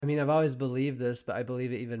I mean, I've always believed this, but I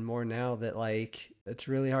believe it even more now that like it's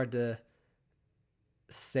really hard to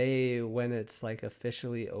say when it's like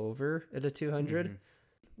officially over at a 200. Mm-hmm.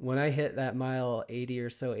 When I hit that mile 80 or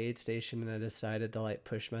so aid station and I decided to like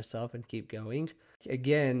push myself and keep going,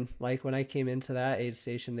 again, like when I came into that aid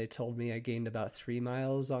station, they told me I gained about 3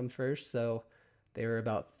 miles on first. So they were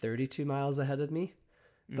about 32 miles ahead of me.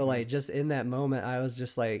 But Mm-hmm. like just in that moment, I was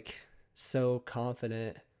just like so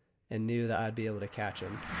confident and knew that I'd be able to catch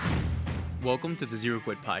him. Welcome to the Zero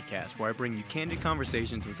Quit Podcast, where I bring you candid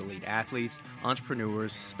conversations with elite athletes,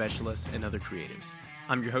 entrepreneurs, specialists, and other creatives.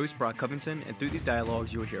 I'm your host, Brock Covington, and through these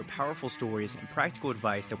dialogues, you'll hear powerful stories and practical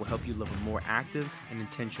advice that will help you live a more active and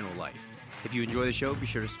intentional life. If you enjoy the show, be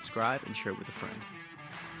sure to subscribe and share it with a friend.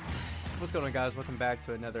 What's going on, guys? Welcome back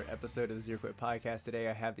to another episode of the Zero Quit Podcast. Today,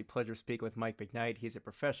 I have the pleasure of speaking with Mike McKnight. He's a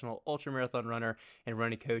professional ultramarathon runner and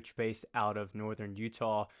running coach based out of northern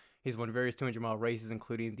Utah. He's won various 200-mile races,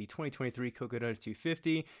 including the 2023 Coconut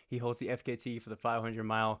 250. He holds the FKT for the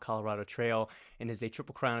 500-mile Colorado Trail and is a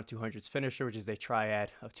Triple Crown of 200s finisher, which is a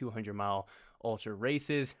triad of 200-mile ultra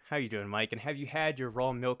races. How you doing, Mike? And have you had your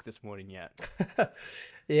raw milk this morning yet?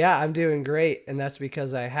 Yeah, I'm doing great, and that's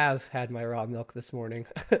because I have had my raw milk this morning.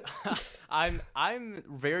 I'm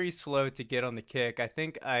very slow to get on the kick. I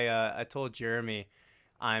think I told Jeremy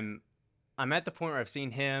I'm I'm at the point where I've seen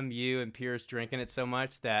him, you, and Piers drinking it so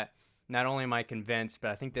much that not only am I convinced, but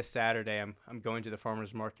I think this Saturday I'm going to the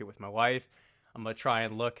farmer's market with my wife. I'm gonna try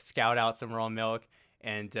and scout out some raw milk,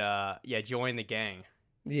 and join the gang.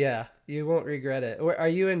 Yeah, you won't regret it. Are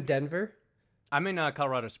you in Denver? I'm in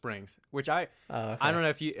Colorado Springs, which Oh, I okay. don't know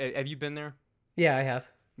if you have you been there. Yeah, I have.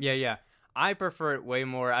 Yeah, yeah. I prefer it way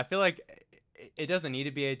more. I feel like it doesn't need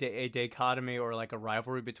to be a dichotomy or like a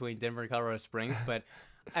rivalry between Denver and Colorado Springs, but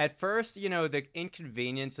at first, the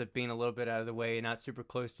inconvenience of being a little bit out of the way, not super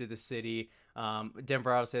close to the city.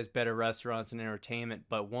 Denver obviously has better restaurants and entertainment,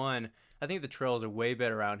 but I think the trails are way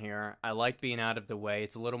better around here. I like being out of the way.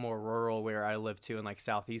 It's a little more rural where I live too, in like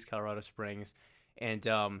southeast Colorado Springs, and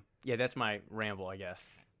that's my ramble, I guess.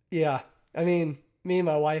 Yeah, I mean, me and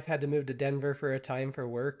my wife had to move to Denver for a time for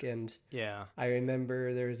work, and Yeah, I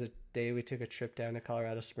remember there was a day we took a trip down to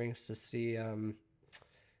Colorado Springs to see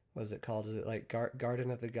what is it called? Is it like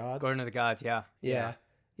Garden of the Garden of Gods? the Gods. Yeah, yeah. Yeah,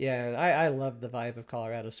 yeah. And I love the vibe of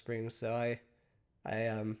Colorado Springs, so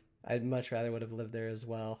I'd much rather would have lived there as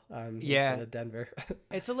well instead Yeah, of Denver.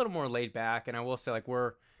 it's a little more laid back, and I will say, like,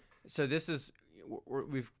 so this is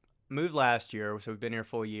we've moved last year, so we've been here a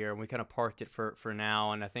full year, and we kind of parked it for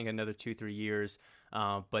now, and I think another 2-3 years.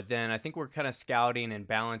 But then I think we're kind of scouting and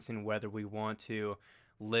balancing whether we want to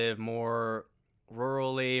live more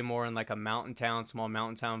rurally, more in like a mountain town, small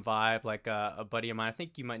mountain town vibe. Like a buddy of mine, I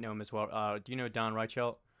think you might know him as well. Do you know Don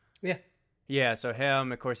Reichelt? Yeah, Yeah, so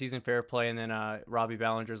him, of course, he's in Fair Play, and then Robbie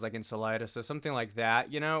Ballinger's like in Salida, so something like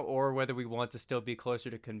that, or whether we want to still be closer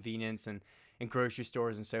to convenience and grocery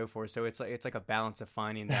stores and so forth. So it's like a balance of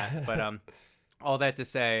finding that. But all that to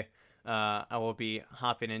say, I will be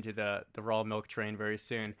hopping into the raw milk train very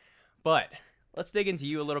soon. But let's dig into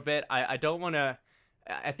you a little bit. I don't want to.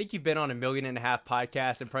 I think you've been on 1.5 million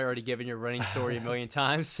podcasts and probably already given your running story a million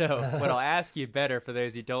times. So what I'll ask you better for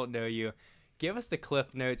those who don't know you, give us the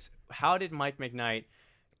cliff notes. How did Mike McKnight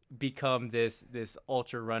become this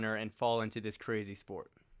ultra runner and fall into this crazy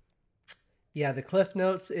sport? yeah. The Cliff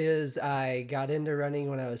Notes is I got into running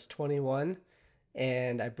when I was 21,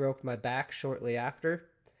 and I broke my back shortly after.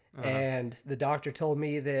 Uh-huh. And the doctor told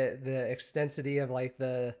me that the extensity of like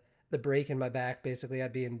the break in my back, basically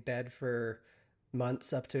I'd be in bed for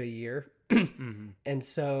months up to a year. Mm-hmm. And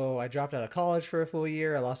so I dropped out of college for a full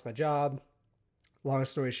year. I lost my job. Long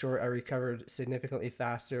story short, I recovered significantly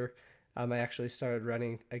faster. I actually started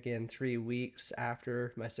running again 3 weeks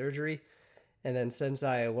after my surgery. And then since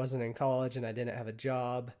I wasn't in college and I didn't have a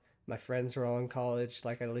job, my friends were all in college.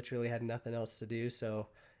 Like I literally had nothing else to do. So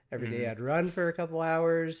every day Mm-hmm. I'd run for a couple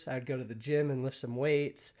hours. I'd go to the gym and lift some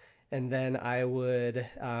weights. And then I would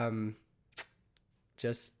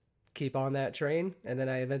just keep on that train. And then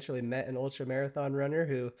I eventually met an ultra marathon runner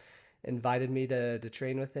who invited me to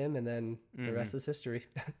train with him. And then the Mm-hmm. rest is history.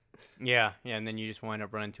 Yeah, yeah, and then you just wind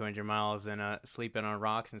up running 200 miles and sleeping on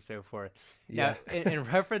rocks and so forth. Now, Yeah. in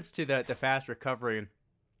reference to the fast recovery,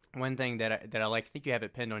 one thing that I like, I think you have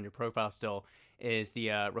it pinned on your profile still, is the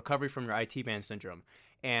recovery from your IT band syndrome.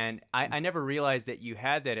 And I never realized that you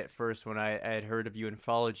had that at first when I had heard of you and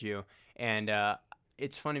followed you. And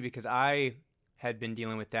it's funny because I had been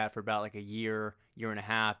dealing with that for about like a year and a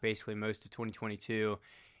half, basically most of 2022.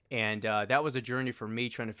 And that was a journey for me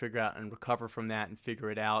trying to figure out and recover from that and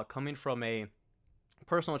figure it out. Coming from a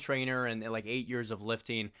personal trainer and like 8 years of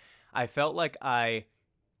lifting, I felt like I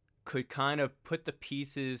could kind of put the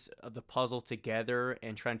pieces of the puzzle together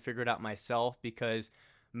and try and figure it out myself, because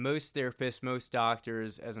most therapists, most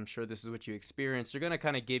doctors, as I'm sure this is what you experience, they're going to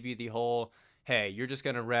kind of give you the whole, hey, you're just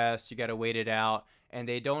going to rest, you got to wait it out. And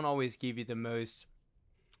they don't always give you the most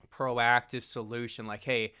proactive solution, like,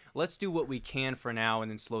 hey, let's do what we can for now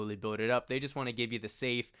and then slowly build it up. They just want to give you the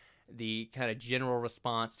safe, the kind of general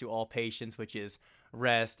response to all patients, which is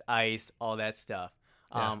rest, ice, all that stuff.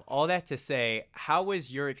 Yeah. All that to say, how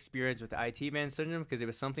was your experience with IT band syndrome? Because it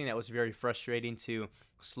was something that was very frustrating to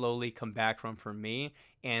slowly come back from for me.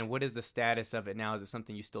 And what is the status of it now? Is it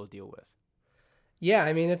something you still deal with? Yeah,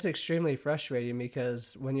 I mean, it's extremely frustrating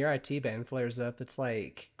because when your IT band flares up, it's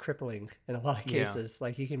like crippling in a lot of Yeah. cases.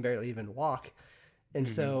 Like you can barely even walk. And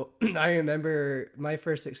Mm-hmm. so I remember my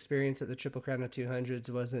first experience at the Triple Crown of 200s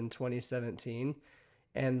was in 2017.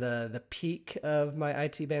 And the peak of my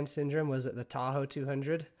IT band syndrome was at the Tahoe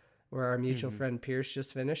 200, where our mutual Mm-hmm. friend Pierce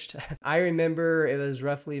just finished. I remember it was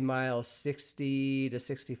roughly mile 60 to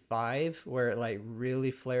 65 where it like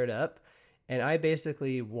really flared up. And I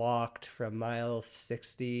basically walked from mile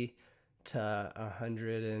 60 to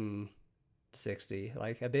 160.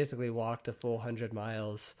 Like I basically walked a full 100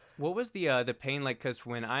 miles. What was the pain like? Because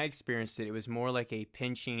when I experienced it, it was more like a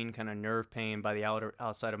pinching kind of nerve pain by the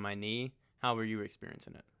outside of my knee. How were you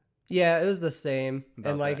experiencing it? Yeah, it was the same, and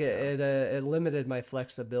About like that, yeah. it limited my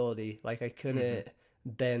flexibility. Like I Mm-hmm. couldn't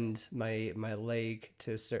bend my leg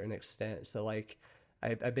to a certain extent. So like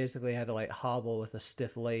I basically had to like hobble with a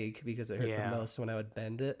stiff leg because it hurt the Yeah. most when I would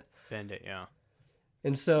bend it. Bend it, yeah.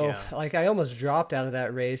 And so Yeah. like I almost dropped out of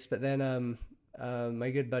that race, but then my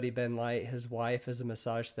good buddy Ben Light, his wife is a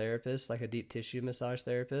massage therapist, like a deep tissue massage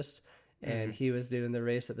therapist, Mm-hmm. and he was doing the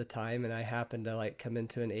race at the time, and I happened to like come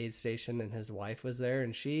into an aid station, and his wife was there,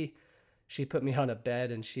 and she put me on a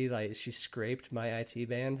bed, and she scraped my IT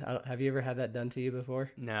band. Have you ever had that done to you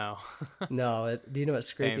before? No. No. Do you know what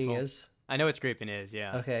scraping Painful. is? I know what scraping is,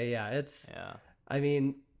 yeah. Okay, yeah, it's. Yeah. I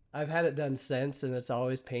mean, I've had it done since, and it's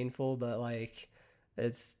always painful, but like,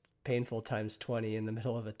 it's painful times 20 in the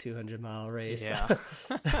middle of a 200-mile race. Yeah.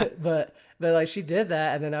 but like she did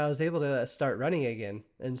that, and then I was able to start running again.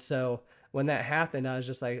 And so when that happened, I was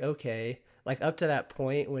just like, okay. Like up to that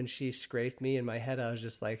point when she scraped me in my head, I was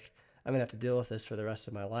just like, I'm gonna have to deal with this for the rest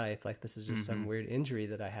of my life. Like this is just Mm-hmm. some weird injury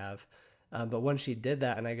that I have. But when she did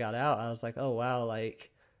that and I got out, I was like, oh wow,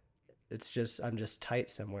 like it's just I'm just tight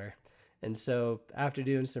somewhere. And so after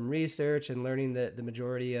doing some research and learning that the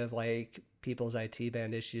majority of like people's IT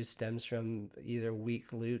band issues stems from either weak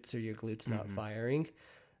glutes or your glutes not Mm-hmm. firing,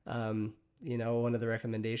 one of the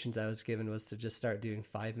recommendations I was given was to just start doing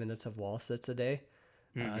 5 minutes of wall sits a day.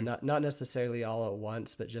 Mm-hmm. Not necessarily all at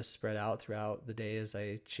once, but just spread out throughout the day as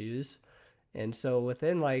I choose. And so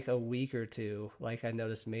within like a week or two, like I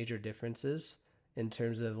noticed major differences in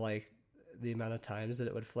terms of like the amount of times that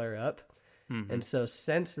it would flare up. Mm-hmm. And so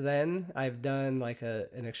since then, I've done like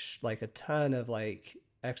like a ton of like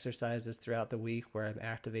exercises throughout the week where I'm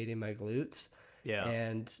activating my glutes. Yeah.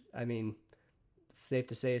 And I mean, safe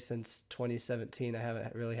to say since 2017, I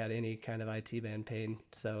haven't really had any kind of IT band pain.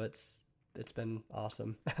 So it's been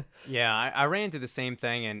awesome. Yeah, I ran into the same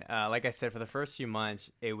thing, and like I said, for the first few months,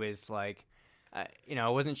 it was like, I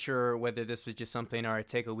wasn't sure whether this was just something, or I'd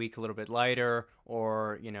take a week a little bit lighter,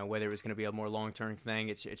 or whether it was going to be a more long-term thing.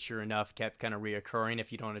 It sure enough kept kind of reoccurring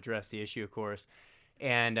if you don't address the issue, of course.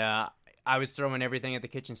 And I was throwing everything at the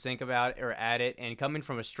kitchen sink about or at it, and coming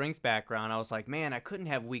from a strength background, I was like, man, I couldn't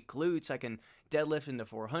have weak glutes. I can deadlift in the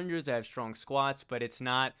 400s. I have strong squats, but it's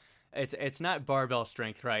not. It's not barbell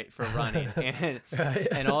strength, right, for running, and Right.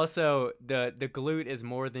 and also the glute is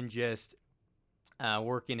more than just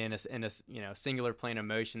working in a singular plane of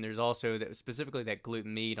motion. There's also specifically that glute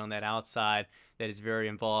med on that outside that is very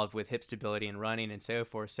involved with hip stability and running and so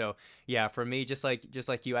forth. So yeah, for me, just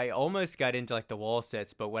like you, I almost got into like the wall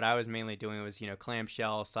sits, but what I was mainly doing was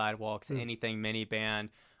clamshell, sidewalks, Hmm. anything mini band.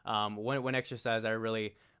 One exercise I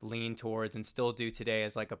really lean towards and still do today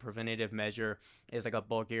as like a preventative measure is like a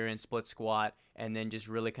Bulgarian split squat, and then just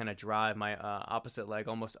really kind of drive my opposite leg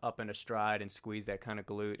almost up in a stride and squeeze that kind of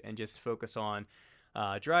glute and just focus on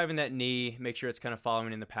driving that knee, make sure it's kind of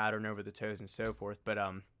following in the pattern over the toes and so forth. But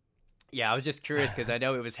yeah, I was just curious because I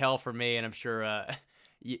know it was hell for me, and I'm sure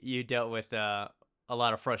you dealt with a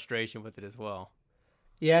lot of frustration with it as well.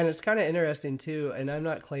 Yeah, and it's kind of interesting too. And I'm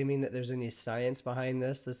not claiming that there's any science behind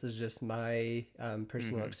this. This is just my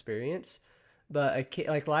personal Mm-hmm. experience. But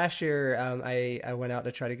like last year, I went out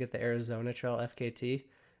to try to get the Arizona Trail FKT.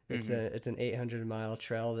 Mm-hmm. It's an 800-mile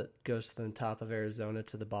trail that goes from the top of Arizona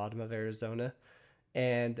to the bottom of Arizona.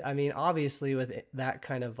 And I mean, obviously, with that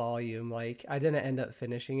kind of volume, like I didn't end up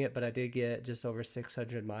finishing it, but I did get just over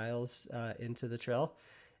 600 miles into the trail.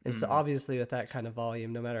 And so, Mm. obviously, with that kind of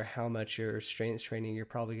volume, no matter how much you're strength training, you're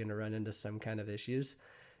probably going to run into some kind of issues.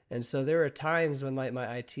 And so, there were times when like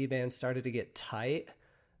my IT band started to get tight.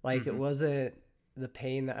 Like it Mm-hmm. wasn't the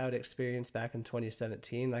pain that I would experience back in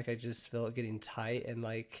 2017. Like I just felt getting tight, and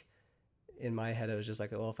like in my head, it was just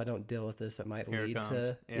like, well, if I don't deal with this, it might Here it lead comes.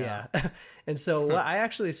 to, Yeah. yeah. And so what I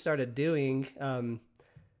actually started doing,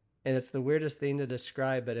 and it's the weirdest thing to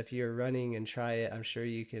describe, but if you're running and try it, I'm sure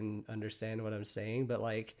you can understand what I'm saying. But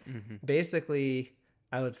like, Mm-hmm. basically,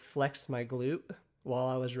 I would flex my glute while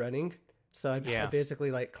I was running. So I Yeah.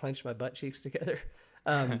 basically like clench my butt cheeks together.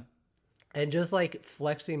 Um, and just like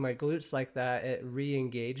flexing my glutes like that, it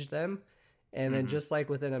re-engaged them. And then Mm-hmm. just like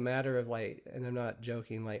within a matter of like, and I'm not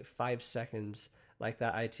joking, like 5 seconds, like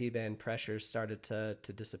that IT band pressure started to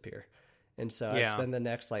disappear. And so I'd Yeah. spend the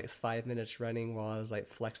next like 5 minutes running while I was like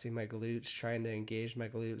flexing my glutes, trying to engage my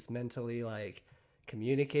glutes mentally, like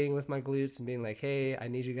communicating with my glutes and being like, hey, I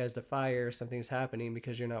need you guys to fire. Something's happening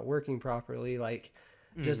because you're not working properly. Like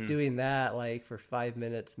just Mm-hmm. doing that, like for 5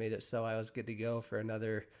 minutes, made it so I was good to go for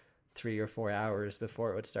another 3 or 4 hours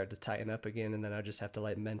before it would start to tighten up again. And then I just have to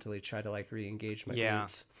like mentally try to like re engage my Yeah.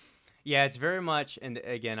 glutes. Yeah, it's very much, and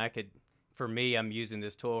again, for me, I'm using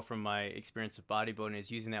this tool from my experience of bodybuilding, is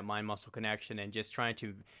using that mind muscle connection and just trying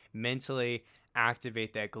to mentally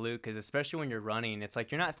activate that glute. Because especially when you're running, it's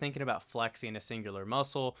like you're not thinking about flexing a singular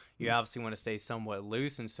muscle. You obviously want to stay somewhat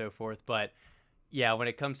loose and so forth. But yeah, when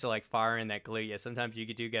it comes to like firing that glute, yeah, sometimes you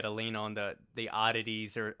do got to lean on the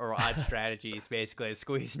oddities or odd strategies, basically,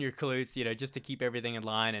 squeezing your glutes, just to keep everything in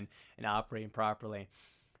line and operating properly.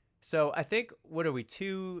 So I think, what are we,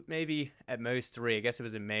 two, maybe at most three? I guess it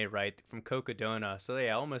was in May, right? From Cocodona. So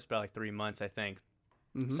yeah, almost about like 3 months, I think.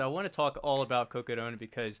 Mm-hmm. So I want to talk all about Cocodona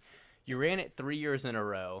because you ran it 3 years in a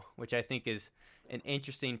row, which I think is an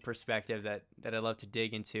interesting perspective that I love to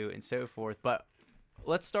dig into and so forth. But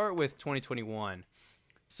let's start with 2021.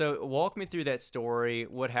 So walk me through that story.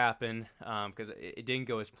 What happened? Because it didn't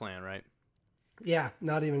go as planned, right? Yeah,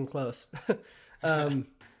 not even close. um,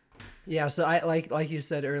 yeah, so I like you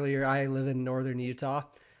said earlier, I live in northern Utah,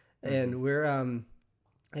 Mm-hmm. and we're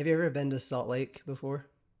have you ever been to Salt Lake before?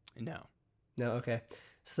 No. No, okay.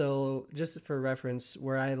 So just for reference,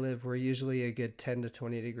 where I live, we're usually a good 10 to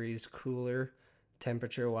 20 degrees cooler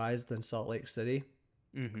temperature wise than Salt Lake City.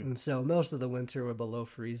 Mm-hmm. And so most of the winter we're below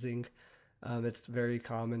freezing. It's very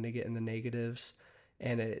common to get in the negatives,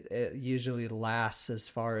 and it usually lasts as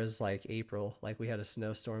far as like April. Like we had a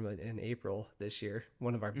snowstorm in April this year,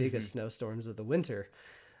 one of our Mm-hmm. biggest snowstorms of the winter.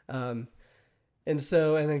 Um, and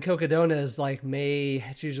then Cocodona is like May.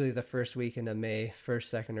 It's usually the first weekend of May, first,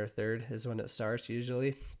 second, or third is when it starts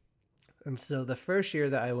usually. And so the first year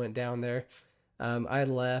that I went down there, I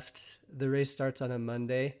left. The race starts on a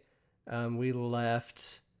Monday. We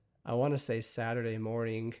left, I want to say Saturday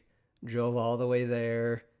morning, drove all the way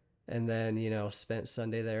there, and then spent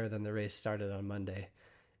Sunday there. Then the race started on Monday.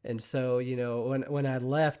 And so when I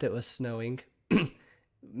left, it was snowing,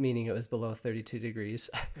 meaning it was below 32 degrees.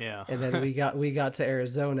 Yeah. And then we got to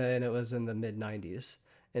Arizona, and it was in the mid 90s.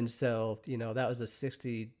 And so that was a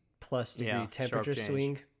 60 plus degree Yeah. Sharp temperature change.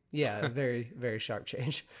 swing. Yeah, very very sharp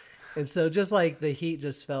change. And so just like the heat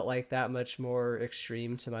just felt like that much more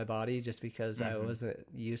extreme to my body, just because I Mm-hmm. wasn't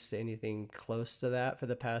used to anything close to that for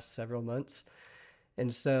the past several months.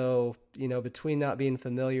 And so, between not being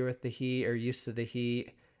familiar with the heat or used to the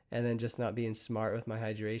heat, and then just not being smart with my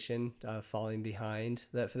hydration, falling behind,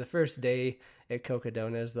 that for the first day at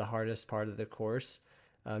Cocodona is the hardest part of the course.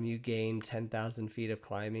 You gain 10,000 feet of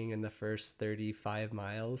climbing in the first 35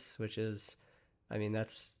 miles, which is, I mean,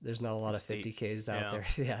 there's not a lot It's of steep. 50Ks out Yeah.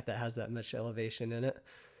 there, yeah, that has that much elevation in it.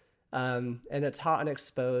 And it's hot and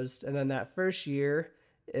exposed. And then that first year,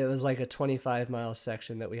 it was like a 25-mile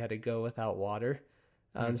section that we had to go without water.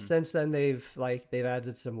 Mm-hmm. Since then, they've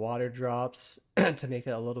added some water drops to make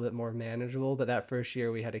it a little bit more manageable. But that first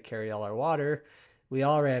year, we had to carry all our water. We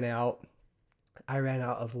all ran out. I ran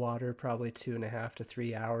out of water probably 2.5 to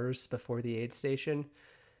 3 hours before the aid station.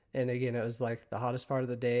 And again, it was like the hottest part of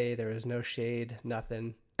the day. There was no shade,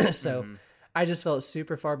 nothing. So Mm-hmm. I just felt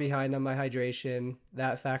super far behind on my hydration.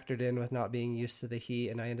 That factored in with not being used to the heat,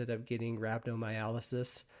 and I ended up getting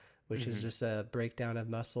rhabdomyolysis, which is Mm-hmm. just a breakdown of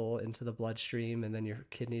muscle into the bloodstream, and then your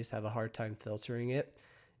kidneys have a hard time filtering it.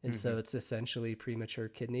 And Mm-hmm. so it's essentially premature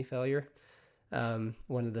kidney failure.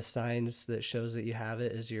 One of the signs that shows that you have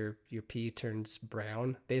it is your pee turns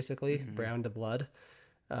brown, basically Mm-hmm. brown to blood.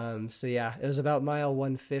 So yeah, it was about mile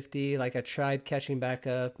 150. Like I tried catching back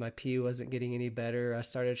up. My pee wasn't getting any better. I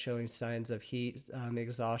started showing signs of heat,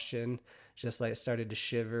 exhaustion, just like started to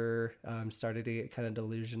shiver, started to get kind of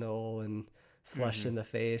delusional and flushed in the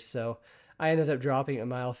face. So I ended up dropping at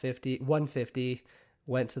mile 150,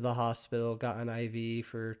 went to the hospital, got an IV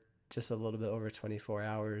for just a little bit over 24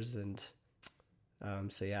 hours. And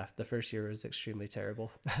so yeah, the first year was extremely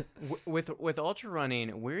terrible. With ultra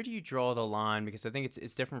running, where do you draw the line? Because I think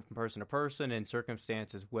it's different from person to person and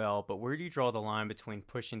circumstance as well. But where do you draw the line between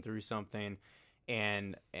pushing through something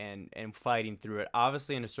and fighting through it?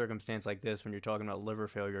 Obviously, in a circumstance like this, when you're talking about liver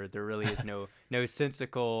failure, there really is no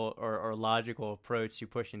sensical or logical approach to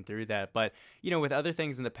pushing through that. But with other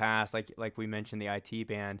things in the past, like we mentioned the IT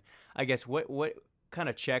band, I guess what kind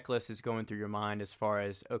of checklist is going through your mind as far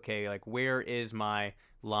as, okay, like where is my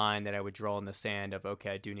line that I would draw in the sand of,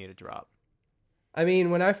 okay, I do need a drop? I mean,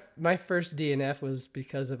 my first DNF was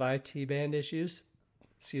because of IT band issues.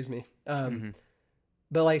 Excuse me.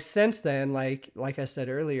 But like since then, like I said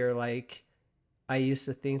earlier, like I used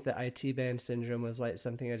to think that IT band syndrome was like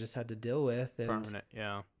something I just had to deal with. And Permanent,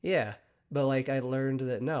 yeah. yeah. But like I learned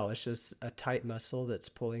that no, it's just a tight muscle that's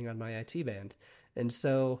pulling on my IT band. And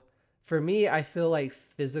so for me, I feel like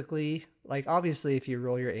physically, like obviously if you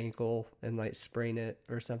roll your ankle and like sprain it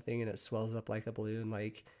or something and it swells up like a balloon,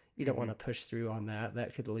 like you don't want to push through on that.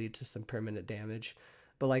 That could lead to some permanent damage.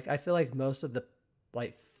 But like I feel like most of the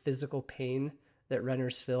like physical pain that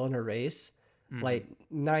runners feel in a race, like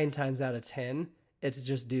 9 times out of 10, it's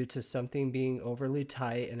just due to something being overly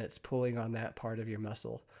tight and it's pulling on that part of your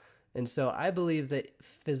muscle. And so I believe that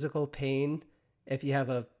physical pain, if you have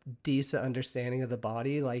a decent understanding of the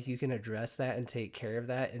body, like you can address that and take care of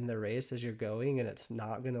that in the race as you're going, and it's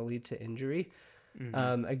not going to lead to injury.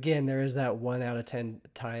 Again, there is that 1 out of 10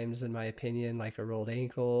 times, in my opinion, like a rolled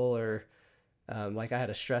ankle or like I had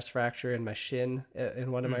a stress fracture in my shin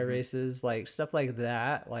in one of my races, like stuff like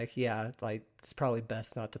that. Like, yeah, like it's probably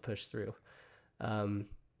best not to push through.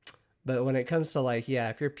 But when it comes to like, yeah,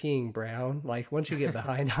 if you're peeing brown, like once you get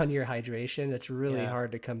behind on your hydration, it's really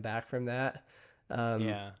hard to come back from that.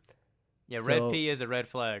 Yeah, so, red pee is a red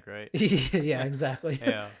flag, right? Yeah, exactly.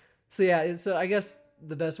 Yeah. So yeah, so I guess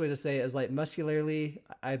the best way to say it is like muscularly,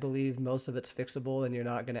 I believe most of it's fixable and you're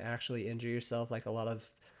not going to actually injure yourself. Like a lot of,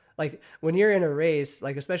 like when you're in a race,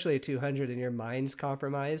 like especially a 200 and your mind's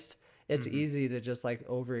compromised, it's easy to just like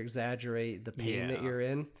over exaggerate the pain that you're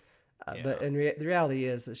in. But the reality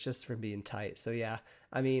is it's just from being tight. So yeah,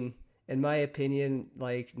 I mean, in my opinion,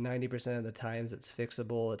 like 90% of the times it's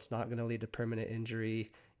fixable. It's not going to lead to permanent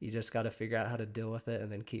injury. You just got to figure out how to deal with it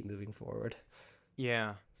and then keep moving forward.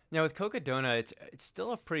 Yeah. Now with Cocodona, it's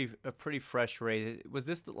still a pretty fresh race. Was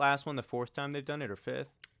this the last one, the 4th time they've done it, or 5th?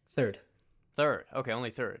 Third. Okay,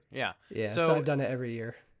 only 3rd. Yeah. Yeah. So I've done it every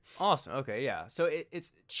year. Awesome. Okay, yeah. So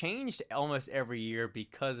it's changed almost every year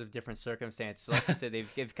because of different circumstances. Like I said,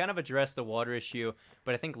 they've kind of addressed the water issue,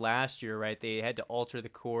 but I think last year, right, they had to alter the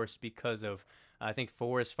course because of I think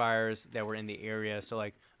forest fires that were in the area. So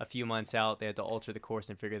like a few months out, they had to alter the course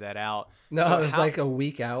and figure that out. No, so it was like a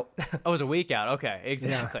week out. Oh, it was a week out. Okay,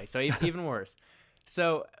 exactly. Yeah. So even worse.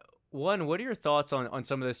 So one, what are your thoughts on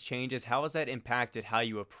some of those changes? How has that impacted how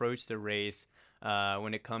you approach the race?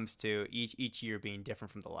 When it comes to each year being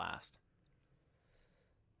different from the last?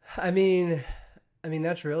 I mean,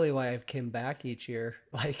 that's really why I've came back each year.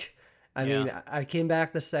 Like, I mean, I came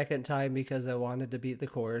back the second time because I wanted to beat the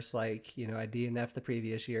course. Like, I DNF'd the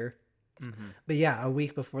previous year. But yeah, a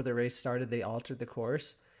week before the race started, they altered the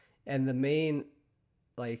course. And the main,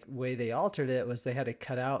 like, way they altered it was they had to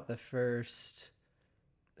cut out the first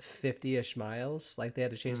 50-ish miles. Like they had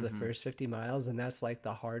to change the first 50 miles, and that's like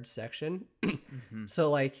the hard section. So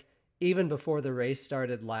like even before the race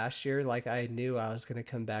started last year, like I knew I was going to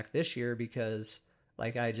come back this year because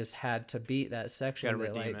like I just had to beat that section.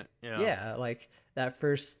 Gotta redeem it. Yeah, like that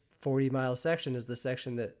first 40-mile section is the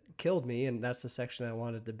section that killed me, and that's the section I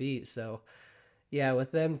wanted to beat. So yeah,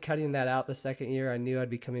 with them cutting that out the second year, I knew I'd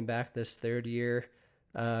be coming back this third year.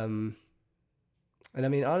 And I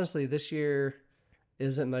mean, honestly, this year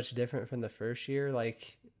isn't much different from the first year.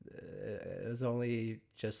 Like it was only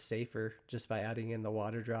just safer just by adding in the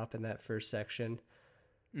water drop in that first section.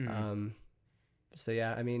 So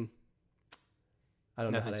yeah, I mean, I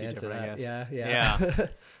don't know how to answer that. Yeah.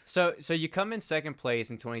 So you come in second place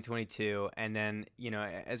in 2022, and then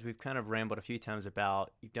as we've kind of rambled a few times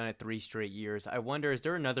about, you've done it 3 straight years. I wonder, is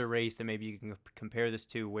there another race that maybe you can compare this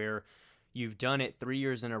to where you've done it 3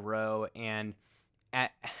 years in a row, and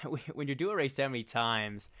when you do a race 70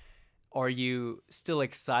 times, are you still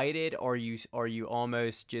excited? Are you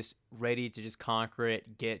almost just ready to just conquer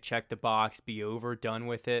it, check the box, be over, done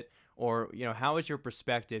with it? Or, how is your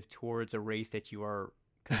perspective towards a race that you are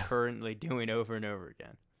concurrently doing over and over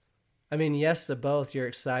again? I mean, yes to both. You're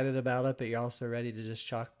excited about it, but you're also ready to just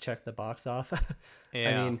check the box off. I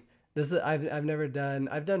Yeah. mean, I've never done.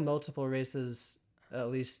 I've done multiple races at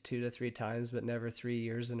least 2 to 3 times, but never 3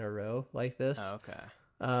 years in a row like this. Oh, okay.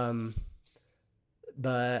 Um,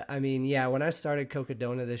 but I mean, yeah, when I started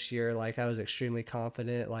Cocodona this year, like I was extremely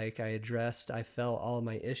confident. Like I felt all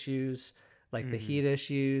my issues, like the Mm-hmm. heat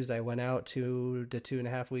issues. I went out 2 to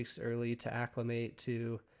 2.5 weeks early to acclimate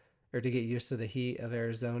or to get used to the heat of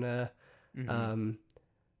Arizona. Mm-hmm. Um,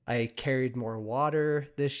 I carried more water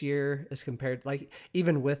this year as compared, like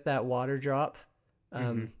even with that water drop, Mm-hmm.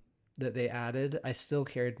 um, that they added, I still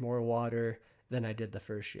carried more water than I did the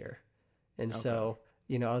first year. And Okay. so,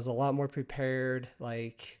 I was a lot more prepared.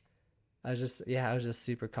 Like I was just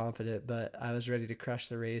super confident, but I was ready to crush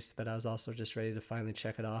the race, but I was also just ready to finally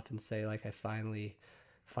check it off and say, like, I finally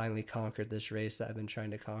conquered this race that I've been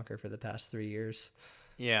trying to conquer for the past 3 years.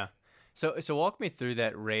 Yeah. So walk me through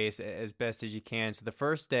that race as best as you can. So the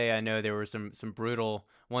first day, I know there were some brutal,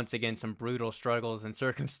 once again, some brutal struggles and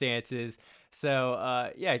circumstances.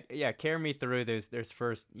 So yeah, carry me through those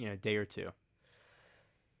first day or two.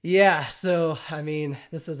 Yeah, so I mean,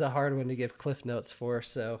 this is a hard one to give cliff notes for,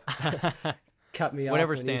 so cut me off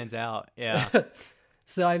Whatever when you. stands out. Yeah.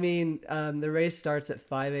 So I mean, the race starts at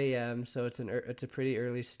 5 a.m., so it's a pretty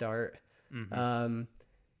early start. Mm-hmm. Um,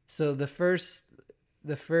 so that first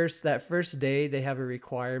day, they have a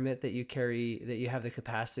requirement that you have the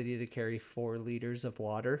capacity to carry 4 liters of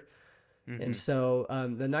water. And Mm-hmm. so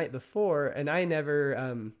the night before, and I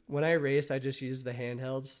never, when I race, I just use the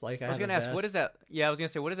handhelds. Like I I was have a gonna ask, what is vest. that? Yeah, I was gonna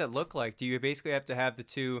say, what does that look like? Do you basically have to have the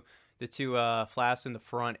two flasks in the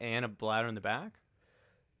front and a bladder in the back?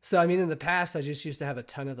 So I mean, in the past, I just used to have a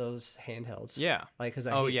ton of those handhelds, Yeah. like because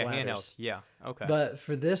I Oh hate yeah, handhelds. bladders. Yeah. Okay. But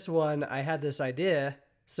for this one, I had this idea.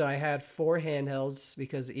 So I had 4 handhelds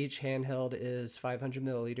because each handheld is 500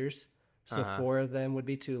 milliliters. Uh So huh. 4 of them would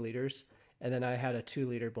be 2 liters. And then I had a 2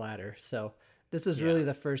 liter bladder. So this is Yeah. really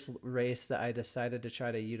the first race that I decided to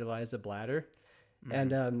try to utilize a bladder.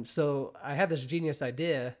 Mm-hmm. And so I had this genius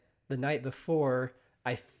idea the night before.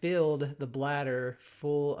 I filled the bladder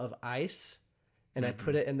full of ice and I Mm-hmm.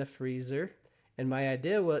 put it in the freezer. And my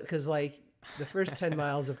idea was because, like, the first 10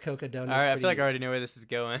 miles of Cocodona All is right, I feel like I pretty. already know where this is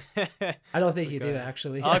going. I don't think But you go do, ahead.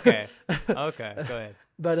 actually. Okay. Okay. Go ahead.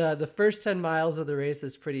 But the first 10 miles of the race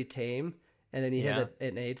is pretty tame. And then you hit Yeah.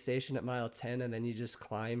 an aid station at mile 10, and then you just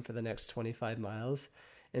climb for the next 25 miles.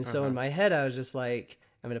 And Uh so in huh. my head, I was just like,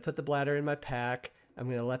 I'm going to put the bladder in my pack. I'm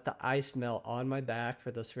going to let the ice melt on my back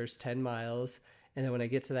for those first 10 miles. And then when I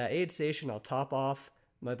get to that aid station, I'll top off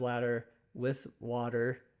my bladder with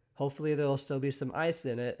water. Hopefully, there'll still be some ice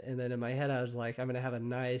in it. And then in my head, I was like, I'm going to have a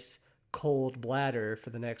nice cold bladder for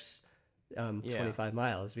the next Yeah. 25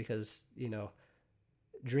 miles because,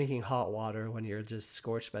 drinking hot water when you're just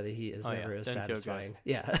scorched by the heat is Oh yeah. never as Doesn't feel good. satisfying.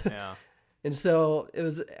 Yeah. Yeah. And so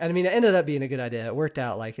I mean, it ended up being a good idea. It worked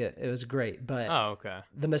out, like it was great. But Oh okay.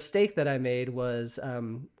 the mistake that I made was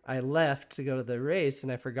I left to go to the race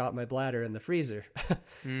and I forgot my bladder in the freezer.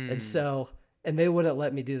 and Hmm. so, and they wouldn't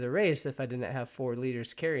let me do the race if I didn't have 4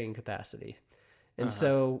 liters carrying capacity. And Uh huh.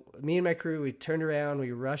 so me and my crew, we turned around,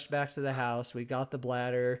 we rushed back to the house, we got the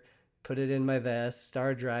bladder, put it in my vest,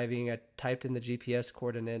 started driving. I typed in the GPS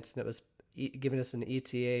coordinates, and it was giving us an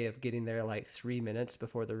ETA of getting there like 3 minutes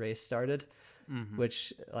before the race started, Mm-hmm.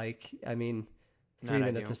 which, like, I mean, three Not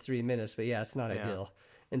minutes ideal. is 3 minutes, but yeah, it's not Yeah. ideal.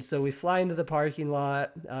 And so we fly into the parking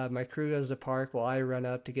lot. My crew goes to park while I run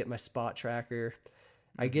up to get my spot tracker.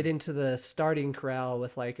 I Mm-hmm. get into the starting corral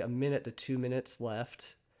with like a minute to 2 minutes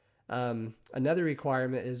left. Another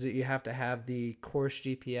requirement is that you have to have the course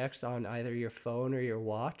GPX on either your phone or your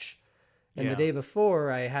watch. And the Yeah. day before,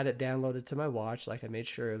 I had it downloaded to my watch, like I made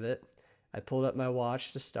sure of it. I pulled up my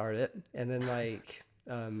watch to start it, and then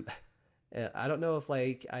I don't know if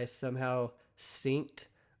like I somehow synced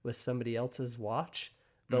with somebody else's watch,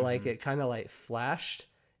 but like Mm-hmm. it kind of like flashed,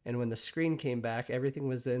 and when the screen came back, everything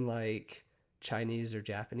was in like Chinese or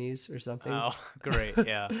Japanese or something. Oh, great.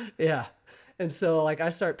 Yeah. Yeah. And so like I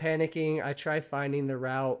start panicking. I try finding the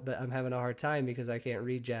route, but I'm having a hard time because I can't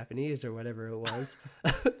read Japanese or whatever it was.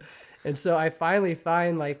 And so I finally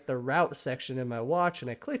find like the route section in my watch and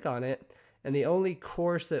I click on it. And the only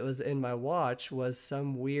course that was in my watch was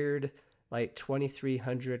some weird like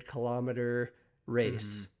 2,300 kilometer Mm-hmm.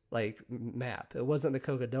 race, like map. It wasn't the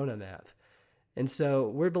Cocodona map. And so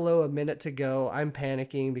we're below a minute to go. I'm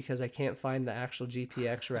panicking because I can't find the actual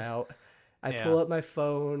GPX route. I Yeah. pull up my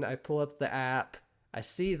phone, I pull up the app, I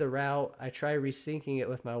see the route, I try resyncing it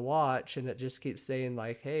with my watch, and it just keeps saying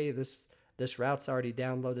like, "Hey, this route's already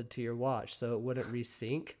downloaded to your watch," so it wouldn't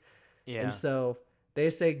resync. And Yeah. so they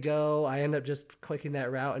say go. I end up just clicking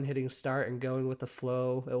that route and hitting start and going with the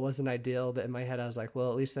flow. It wasn't ideal, but in my head I was like, well,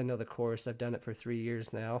 at least I know the course. I've done it for 3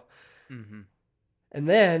 years now. Mm-hmm. And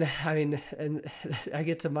then, I mean, and I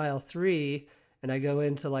get to mile 3 and I go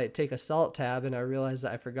in to like take a salt tab and I realize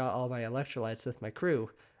that I forgot all my electrolytes with my crew.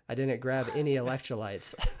 I didn't grab any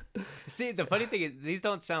electrolytes. See, the funny thing is, these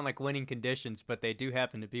don't sound like winning conditions, but they do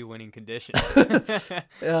happen to be winning conditions.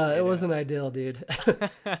 It wasn't ideal, dude.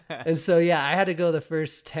 And so, yeah, I had to go the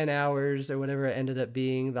first 10 hours or whatever it ended up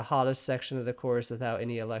being, the hottest section of the course without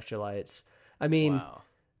any electrolytes. I mean, Wow.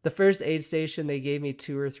 the first aid station, they gave me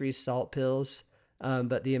 2 or 3 salt pills,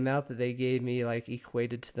 but the amount that they gave me like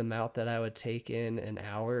equated to the amount that I would take in an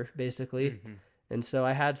hour, basically. Mm-hmm. And so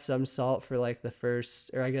I had some salt for like the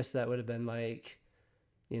first, or I guess that would have been like,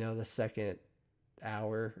 the second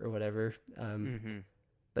hour or whatever. Mm-hmm.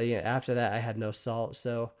 But yeah, after that, I had no salt.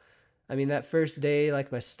 So, I mean, that first day,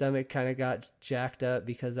 like my stomach kind of got jacked up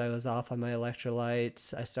because I was off on my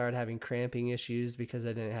electrolytes. I started having cramping issues because I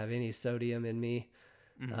didn't have any sodium in me.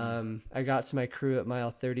 Mm-hmm. I got to my crew at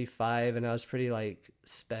mile 35 and I was pretty like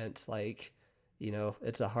spent. Like,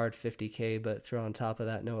 it's a hard 50K, but throw on top of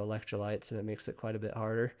that no electrolytes and it makes it quite a bit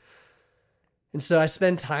harder. And so I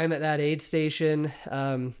spend time at that aid station.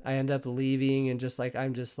 I end up leaving and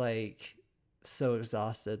I'm just like so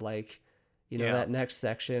exhausted. Like, Yeah. that next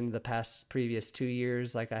section, the previous 2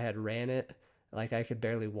 years, like I had ran it, like I could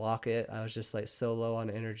barely walk it. I was just like so low on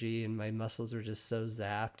energy and my muscles were just so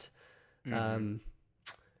zapped. Mm-hmm.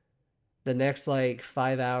 The next like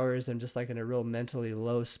 5 hours, I'm just like in a real mentally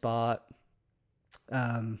low spot.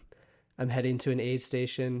 I'm heading to an aid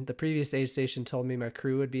station. The previous aid station told me my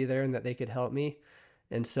crew would be there and that they could help me.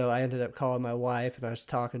 And so I ended up calling my wife and I was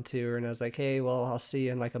talking to her and I was like, hey, well, I'll see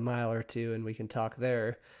you in like a mile or two and we can talk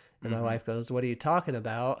there. And my Mm-hmm. wife goes, what are you talking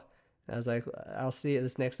about? And I was like, I'll see you at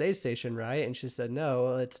this next aid station, right? And she said,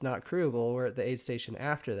 no, it's not crewable. We're at the aid station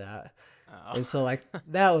after that. Oh. And so like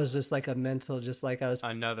that was just like a mental, just like I was,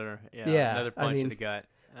 Another yeah, I punch to mean, the gut.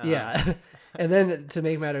 yeah. And then to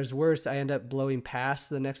make matters worse, I end up blowing past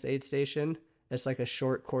the next aid station. It's like a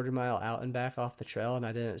short quarter-mile out and back off the trail, and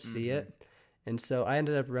I didn't see Mm-hmm. it. And so I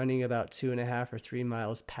ended up running about 2.5 or 3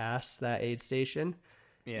 miles past that aid station.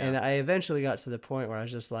 Yeah. And I eventually got to the point where I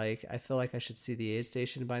was just like, I feel like I should see the aid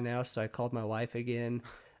station by now. So I called my wife again.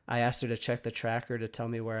 I asked her to check the tracker to tell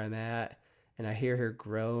me where I'm at. And I hear her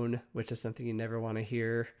groan, which is something you never want to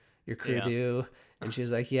hear your crew Yeah. do. And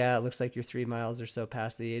she's like, yeah, it looks like you're 3 miles or so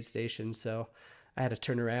past the aid station. So I had to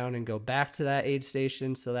turn around and go back to that aid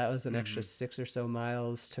station. So that was an extra 6 or so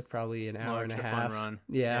miles. Took probably an hour and a extra half. fun run.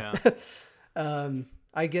 Yeah.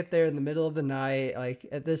 I get there in the middle of the night. Like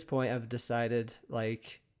at this point, I've decided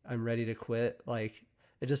like I'm ready to quit. Like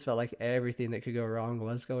it just felt like everything that could go wrong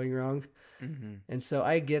was going wrong. Mm-hmm. And so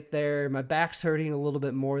I get there, my back's hurting a little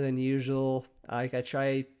bit more than usual. Like I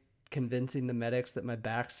try convincing the medics that my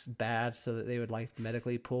back's bad so that they would like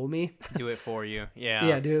medically pull me. Do it for you. Yeah.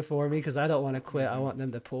 Yeah, do it for me because I don't want to quit. I want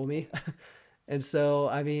them to pull me. And so,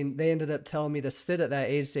 I mean, they ended up telling me to sit at that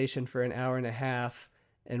aid station for an hour and a half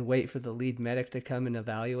and wait for the lead medic to come and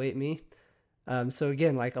evaluate me. So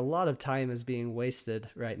again, like a lot of time is being wasted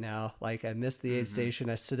right now. Like I missed the aid station.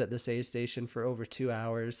 I sit at this aid station for over 2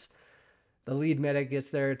 hours. The lead medic gets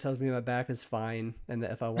there, tells me my back is fine, and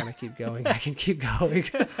that if I want to keep going, I can keep going.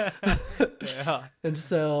 Yeah. And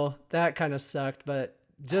so that kind of sucked. But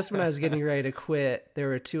just when I was getting ready to quit, there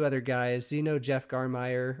were 2 other guys. Do you know Jeff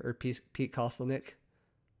Garmeyer or Pete Kostelnick?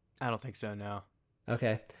 I don't think so. No.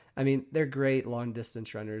 Okay. I mean, they're great long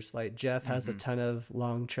distance runners. Like Jeff has a ton of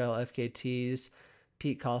long trail FKTs.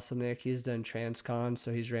 Pete Kostelnick, he's done transcon,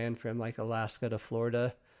 so he's ran from like Alaska to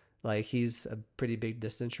Florida. Like he's a pretty big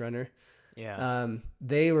distance runner. Yeah.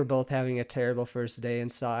 They were both having a terrible first day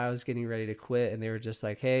and saw I was getting ready to quit, and they were just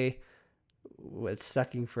like, hey, it's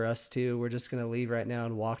sucking for us too. We're just going to leave right now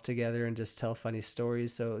and walk together and just tell funny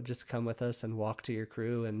stories. So just come with us and walk to your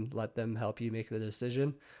crew and let them help you make the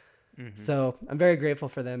decision. So I'm very grateful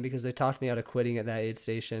for them because they talked me out of quitting at that aid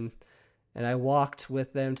station. And I walked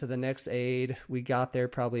with them to the next aid. We got there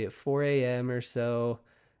probably at 4 a.m. or so.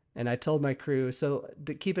 And I told my crew, so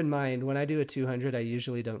keep in mind, when I do a 200, I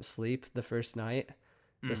usually don't sleep the first night.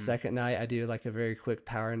 The second night, I do like a very quick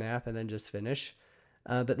power nap and then just finish.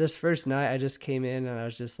 But this first night, I just came in and I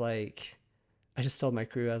was just like, I just told my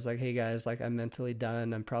crew, I was like, hey guys, like I'm mentally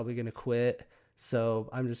done. I'm probably going to quit. So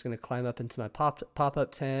I'm just going to climb up into my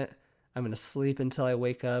pop-up tent. I'm going to sleep until I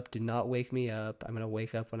wake up. Do not wake me up. I'm going to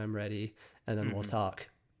wake up when I'm ready, and then we'll Mm-hmm. talk.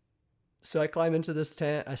 So I climb into this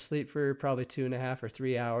tent. I sleep for probably 2.5 or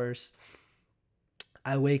 3 hours.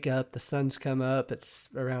 I wake up. The sun's come up. It's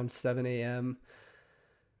around 7 a.m.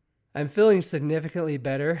 I'm feeling significantly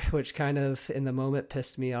better, which kind of in the moment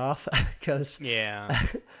pissed me off because Yeah.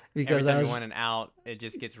 Every because I time you was want an out, it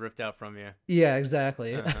just gets ripped out from you. yeah,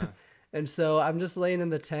 exactly. Uh-huh. And so I'm just laying in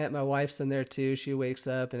the tent. My wife's in there too. She wakes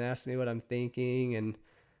up and asks me what I'm thinking, and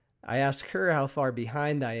I ask her how far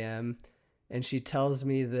behind I am, and she tells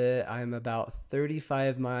me that I'm about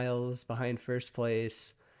 35 miles behind first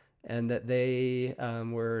place and that they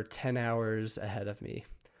were 10 hours ahead of me.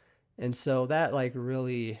 And so that like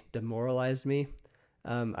really demoralized me.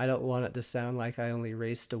 I don't want it to sound like I only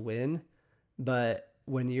race to win, but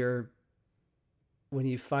when you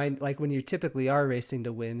find like when you typically are racing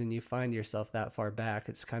to win and you find yourself that far back,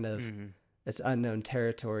 it's kind of Mm-hmm. it's unknown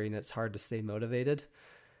territory and it's hard to stay motivated.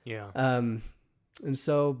 Yeah. Um, and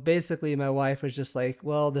so basically my wife was just like,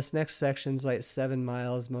 well, this next section's like 7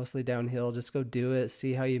 miles, mostly downhill. Just go do it,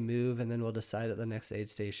 see how you move, and then we'll decide at the next aid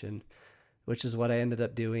station, which is what I ended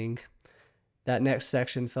up doing. That next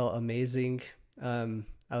section felt amazing. I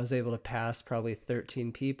was able to pass probably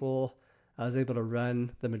 13 people. I was able to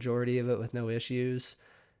run the majority of it with no issues.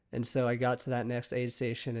 And so I got to that next aid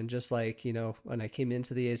station, and just like, when I came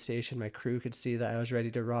into the aid station, my crew could see that I was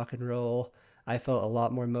ready to rock and roll. I felt a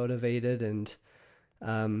lot more motivated, and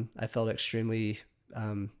I felt extremely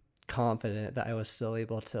confident that I was still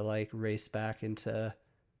able to like race back into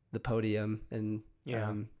the podium and,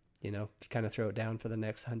 Yeah. kind of throw it down for the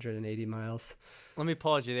next 180 miles. Let me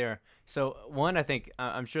pause you there. So, one, I think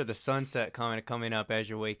I'm sure the sunset coming up as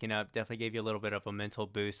you're waking up definitely gave you a little bit of a mental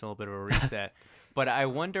boost, a little bit of a reset. But I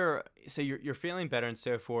wonder, so you're feeling better and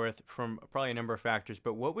so forth from probably a number of factors.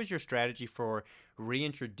 But what was your strategy for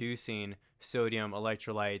reintroducing sodium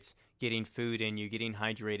electrolytes, getting food in you, getting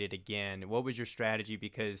hydrated again? What was your strategy?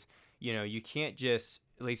 Because you can't just,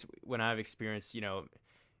 at least when I've experienced,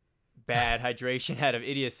 bad hydration out of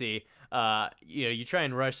idiocy, you try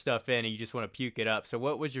and rush stuff in and you just want to puke it up. So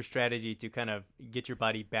what was your strategy to kind of get your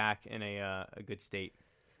body back in a good state?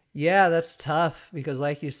 Yeah, that's tough because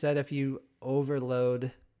like you said, if you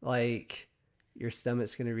overload, like your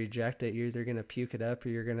stomach's going to reject it. You're either going to puke it up or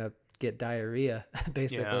you're going to get diarrhea Yeah.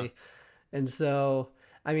 basically. And so,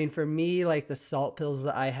 I mean, for me, like the salt pills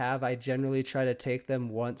that I have, I generally try to take them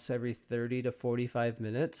once every 30 to 45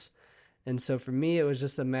 minutes. And so for me, it was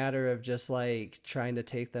just a matter of just like trying to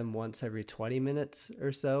take them once every 20 minutes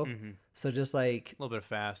or so. Mm-hmm. So just like, A little bit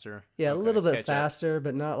faster. yeah, a Okay. little bit Catch up. faster,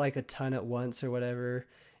 but not like a ton at once or whatever.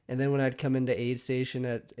 And then when I'd come into aid stations,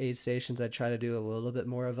 I'd try to do a little bit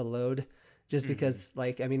more of a load just Mm-hmm. because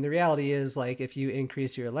like, I mean, the reality is like if you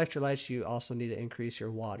increase your electrolytes, you also need to increase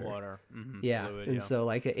your water. Water. Mm-hmm. Yeah. Fluid. And Yeah. so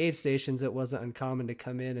like at aid stations, it wasn't uncommon to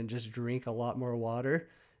come in and just drink a lot more water.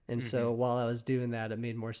 And Mm-hmm. so while I was doing that, it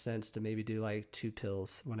made more sense to maybe do like 2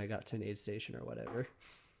 pills when I got to an aid station or whatever.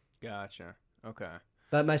 Gotcha. Okay.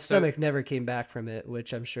 But my So, stomach never came back from it,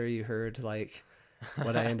 which I'm sure you heard like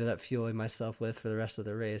what I ended up fueling myself with for the rest of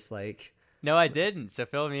the race. Like, no, I didn't. So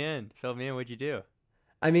fill me in. Fill me in. What'd you do?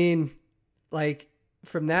 I mean, like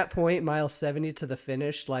from that point, mile 70 to the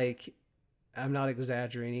finish, like I'm not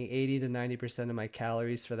exaggerating, 80 to 90% of my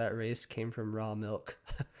calories for that race came from raw milk.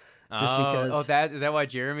 Just Oh, because, that is that why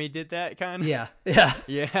Jeremy did that kind of? yeah, yeah.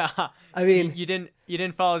 Yeah. I You, mean, you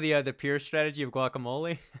didn't follow the pure strategy of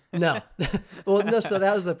guacamole? no. Well, no, so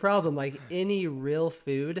that was the problem. Like any real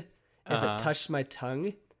food, if it Uh-huh. touched my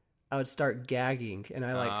tongue, I would start gagging and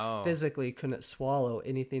I like Oh, physically couldn't swallow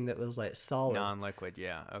anything that was like solid. non-liquid.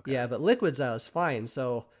 Yeah. Okay. Yeah, but liquids I was fine.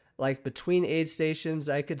 So like between aid stations,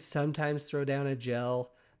 I could sometimes throw down a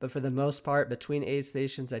gel, but for the most part, between aid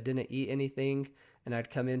stations, I didn't eat anything, and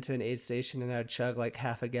I'd come into an aid station and I'd chug like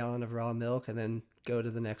half a gallon of raw milk and then go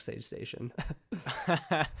to the next aid station.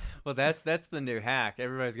 Well, that's the new hack.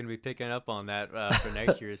 Everybody's gonna be picking up on that for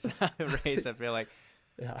next year's race. I feel like.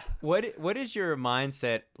 Yeah. What is your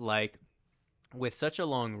mindset like with such a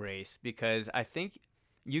long race? Because I think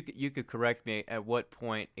you could correct me at what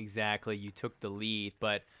point exactly you took the lead,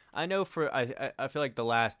 but I know I feel like the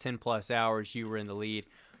last 10 plus hours you were in the lead.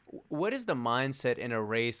 What is the mindset in a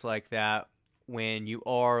race like that when you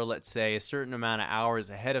are, let's say, a certain amount of hours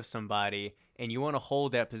ahead of somebody and you want to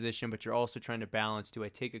hold that position, but you're also trying to balance, do I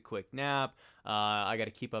take a quick nap? I got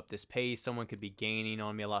to keep up this pace. Someone could be gaining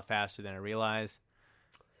on me a lot faster than I realize.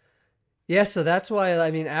 Yeah, so that's why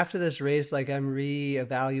I mean after this race like I'm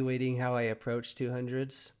re-evaluating how I approach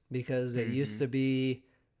 200s because it used Mm-hmm. to be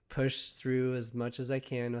push through as much as I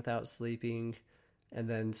can without sleeping and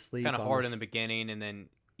then sleep Kind of hard in the almost beginning and then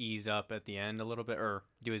ease up at the end a little bit, or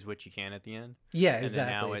do as what you can at the end. Yeah, And then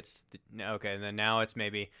now exactly. it's okay. And then now it's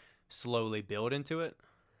maybe slowly build into it.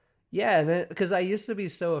 Yeah, and then because I used to be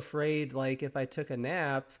so afraid, like if I took a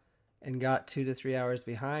nap and got 2 to 3 hours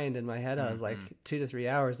behind in my head, I was like, Mm-hmm. 2 to 3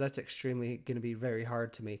 hours, that's extremely going to be very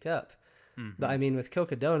hard to make up. But Mm-hmm. I mean, with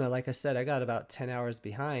Cocodona, like I said, I got about 10 hours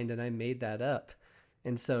behind and I made that up.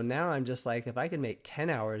 And so now I'm just like, if I can make 10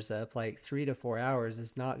 hours up, like 3 to 4 hours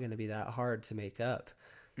is not going to be that hard to make up.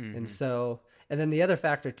 And Mm-hmm. so, and then the other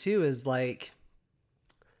factor too is like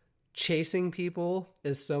chasing people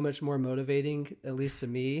is so much more motivating, at least to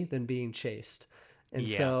me, than being chased. And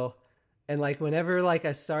Yeah. so, and like whenever like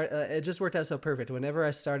I start, it just worked out so perfect. Whenever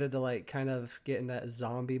I started to like kind of get in that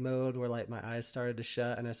zombie mode where like my eyes started to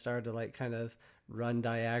shut and I started to like kind of run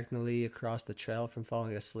diagonally across the trail from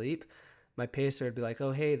falling asleep, my pacer would be like,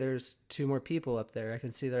 "Oh, hey, there's two more people up there. I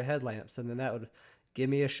can see their headlamps," and then that would give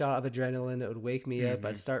me a shot of adrenaline. It would wake me up.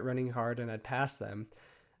 I'd Mm-hmm. start running hard and I'd pass them.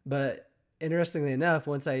 But interestingly enough,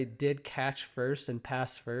 once I did catch first and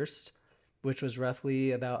pass first, which was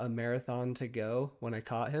roughly about a marathon to go when I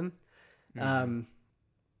caught him, Mm-hmm. um,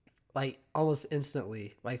 like almost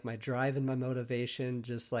instantly, like my drive and my motivation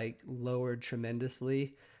just like lowered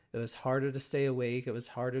tremendously. It was harder to stay awake. It was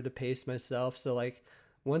harder to pace myself. So like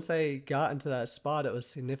once I got into that spot, it was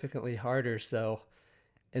significantly harder. So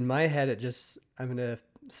in my head, it just, I'm going to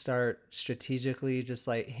start strategically just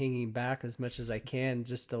like hanging back as much as I can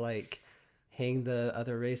just to like hang the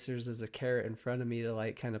other racers as a carrot in front of me to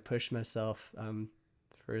like kind of push myself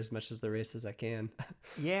for as much as the race as I can.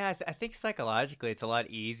 Yeah, I think psychologically it's a lot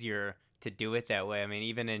easier to do it that way. I mean,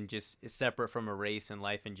 even in just separate from a race and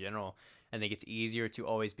life in general, I think it's easier to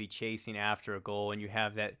always be chasing after a goal, and you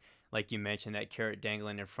have that, like you mentioned, that carrot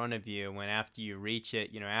dangling in front of you. When after you reach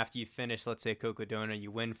it, after you finish, let's say Cocodona,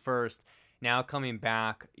 you win first. Now coming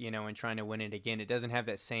back, and trying to win it again, it doesn't have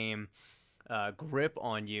that same grip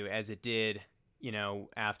on you as it did,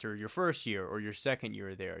 after your first year or your second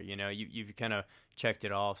year there. You've kind of checked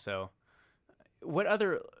it off. So what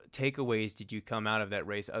other takeaways did you come out of that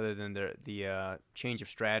race other than the change of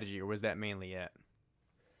strategy, or was that mainly it?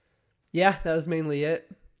 Yeah, that was mainly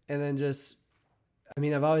it. And then just, I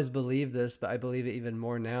mean, I've always believed this, but I believe it even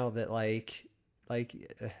more now that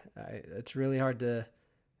it's really hard to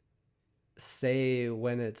say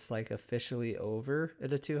when it's like officially over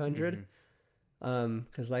at a 200. Mm-hmm.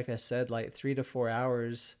 Because like I said, like 3 to 4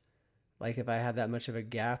 hours, like if I had that much of a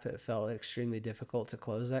gap, it felt extremely difficult to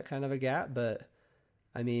close that kind of a gap. But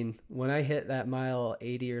I mean, when I hit that mile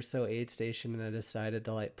 80 or so aid station and I decided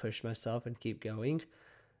to like push myself and keep going,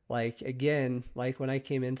 like again, like when I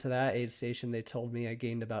came into that aid station, they told me I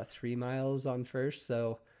gained about 3 miles on first.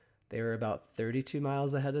 So they were about 32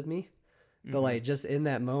 miles ahead of me. But Mm-hmm. like just in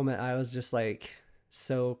that moment, I was just like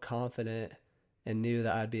so confident and knew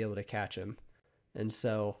that I'd be able to catch him. And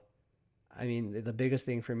so, I mean, the biggest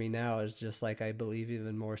thing for me now is just like I believe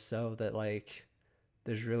even more so that like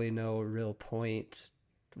there's really no real point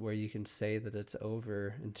where you can say that it's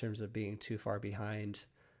over in terms of being too far behind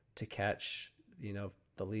to catch,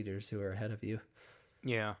 the leaders who are ahead of you.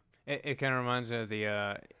 Yeah. It kind of reminds me of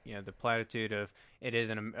the platitude of it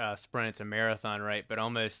isn't a sprint, it's a marathon, right? But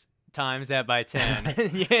almost times that by 10.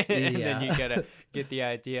 Yeah, and then you Yeah. gotta get the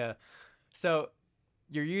idea. So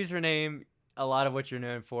your username, a lot of what you're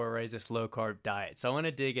known for, right, is this low carb diet. So I want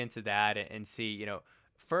to dig into that and see,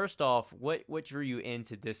 first off, what drew you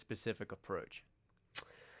into this specific approach?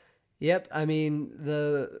 Yep. I mean,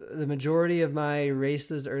 the majority of my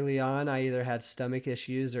races early on, I either had stomach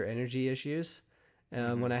issues or energy issues.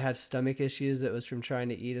 Mm-hmm. When I had stomach issues, it was from trying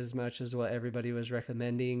to eat as much as what everybody was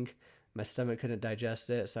recommending. My stomach couldn't digest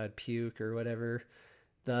it, so I'd puke or whatever.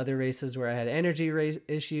 The other races where I had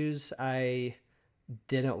issues, I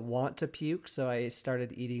didn't want to puke, so I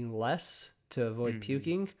started eating less to avoid Mm-hmm.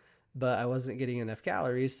 puking, but I wasn't getting enough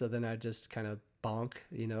calories, so then I'd just kind of bonk.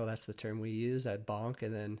 That's the term we use. I'd bonk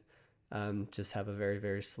and then just have a very,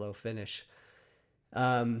 very slow finish.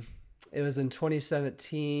 Um, it was in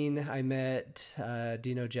 2017. I met, do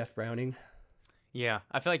you know Jeff Browning? Yeah,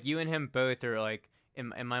 I feel like you and him both are like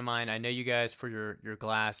in my mind. I know you guys for your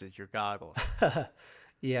glasses, your goggles.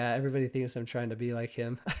 Yeah, everybody thinks I'm trying to be like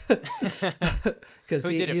him. Because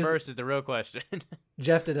Who did it he's first is the real question.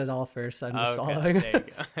 Jeff did it all first. I'm just Okay, following. there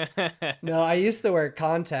you go. No, I used to wear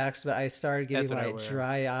contacts, but I started getting That's what I like wear.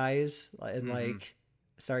 dry eyes and Mm-hmm. like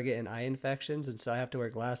started getting eye infections, and so I have to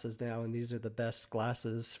wear glasses now. And these are the best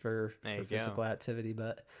glasses for There you go. physical activity.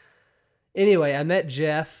 But anyway, I met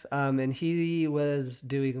Jeff, and he was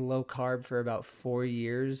doing low carb for about 4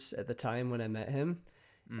 years at the time when I met him.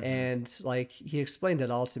 Mm-hmm. And like he explained it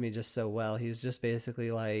all to me just so well. He's just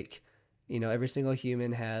basically like, Every single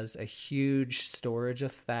human has a huge storage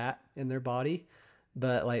of fat in their body,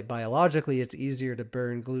 but like biologically, it's easier to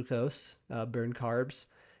burn glucose, burn carbs.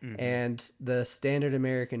 Mm-hmm. And the standard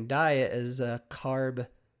American diet is a carb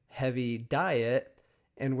heavy diet.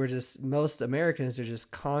 And most Americans are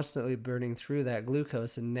just constantly burning through that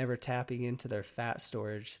glucose and never tapping into their fat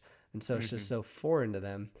storage. And so it's Mm-hmm. just so foreign to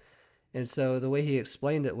them. And so the way he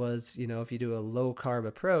explained it was, if you do a low carb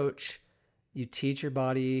approach, you teach your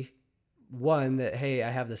body one that, hey, I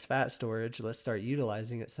have this fat storage, let's start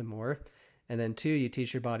utilizing it some more. And then two, you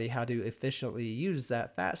teach your body how to efficiently use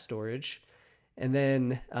that fat storage. And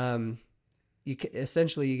then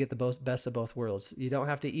essentially you get the best of both worlds. You don't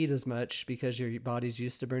have to eat as much because your body's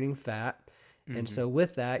used to burning fat. And Mm-hmm. so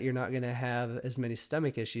with that, you're not going to have as many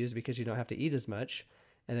stomach issues because you don't have to eat as much.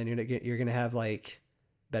 And then you're going to have like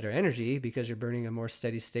better energy because you're burning a more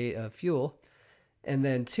steady state of fuel. And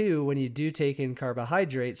then two, when you do take in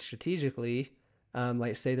carbohydrates strategically,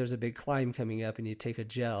 like say there's a big climb coming up and you take a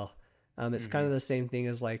gel, it's kind Mm-hmm. of the same thing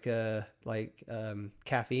as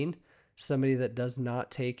caffeine. Somebody that does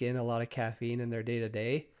not take in a lot of caffeine in their day to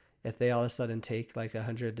day, if they all of a sudden take like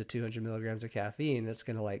 100 to 200 milligrams of caffeine, it's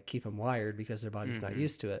going to like keep them wired because their body's not Mm-hmm.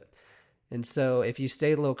 used to it. And so if you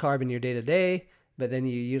stay low carb in your day to day, but then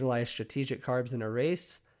you utilize strategic carbs in a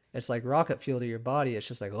race, it's like rocket fuel to your body. It's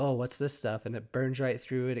just like, oh, what's this stuff? And it burns right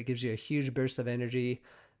through it. It gives you a huge burst of energy.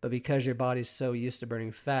 But because your body's so used to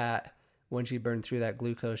burning fat, once you burn through that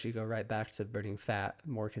glucose, you go right back to burning fat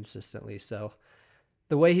more consistently. So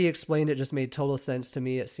the way he explained it just made total sense to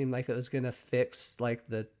me. It seemed like it was going to fix like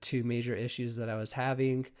the two major issues that I was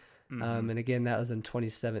having. Mm-hmm. And again, that was in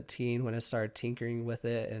 2017 when I started tinkering with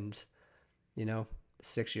it. And,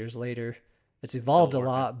 6 years later, it's evolved Still a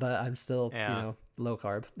working. lot, but I'm still, Yeah. low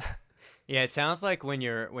carb. Yeah, it sounds like when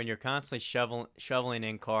you're constantly shoveling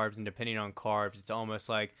in carbs, and depending on carbs, it's almost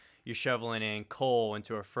like you're shoveling in coal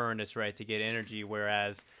into a furnace, right, to get energy.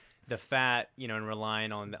 Whereas the fat, and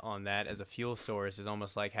relying on that as a fuel source is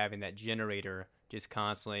almost like having that generator just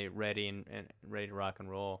constantly ready and ready to rock and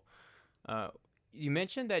roll. Uh, you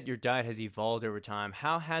mentioned that your diet has evolved over time.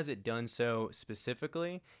 How has it done so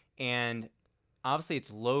specifically? And obviously,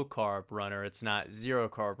 it's low carb runner. It's not zero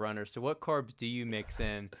carb runner. So, what carbs do you mix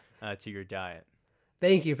in to your diet?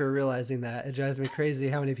 Thank you for realizing that. It drives me crazy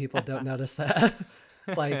how many people don't notice that.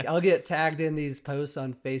 Like, I'll get tagged in these posts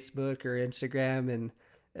on Facebook or Instagram, and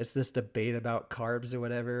it's this debate about carbs or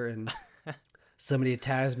whatever. And somebody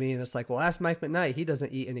tags me, and it's like, well, ask Mike McKnight. He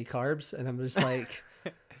doesn't eat any carbs. And I'm just like,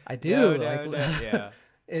 I No, do. no, no. Yeah.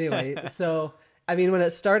 Anyway, so I mean, when it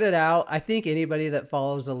started out, I think anybody that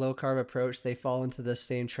follows a low carb approach, they fall into the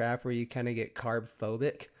same trap where you kind of get carb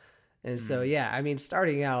phobic. And so, Mm, yeah, I mean,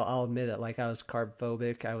 starting out, I'll admit it, like I was carb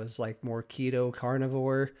phobic. I was like more keto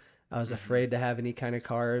carnivore. I was mm-hmm. afraid to have any kind of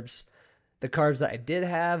carbs. The carbs that I did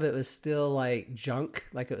have, it was still like junk,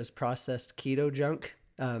 like it was processed keto junk.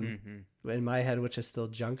 Mm-hmm. In my head, which is still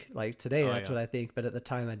junk. Like today, Oh that's yeah. what I think, but at the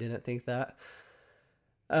time, I didn't think that.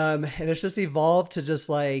 And it's just evolved to just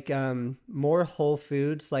like more whole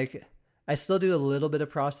foods. Like I still do a little bit of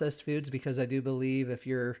processed foods because I do believe if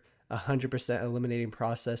you're 100% eliminating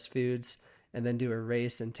processed foods and then do a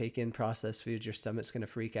race and take in processed foods, your stomach's going to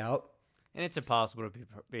freak out. And it's impossible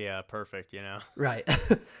to be perfect, you know. Right.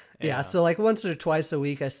 Yeah. Yeah. So like once or twice a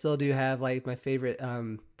week, I still do have like my favorite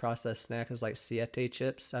processed snack is like siete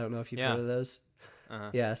chips. I don't know if you've Yeah. heard of those. Uh-huh.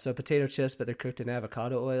 Yeah, so potato chips, but they're cooked in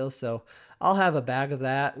avocado oil. So I'll have a bag of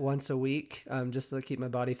that once a week, just to keep my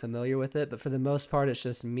body familiar with it. But for the most part, it's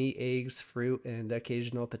just meat, eggs, fruit, and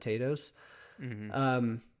occasional potatoes. Mm-hmm.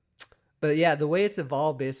 Um, but yeah, the way it's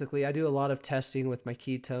evolved, basically, I do a lot of testing with my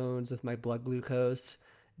ketones, with my blood glucose.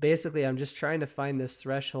 Basically, I'm just trying to find this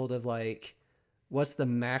threshold of like, what's the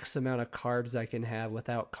max amount of carbs I can have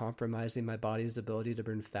without compromising my body's ability to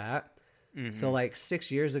burn fat. So Mm-hmm. like 6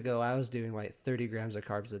 years ago, I was doing like 30 grams of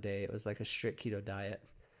carbs a day. It was like a strict keto diet.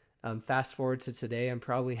 Fast forward to today, I'm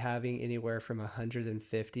probably having anywhere from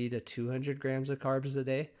 150 to 200 grams of carbs a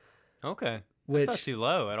day, Okay. That's not which, too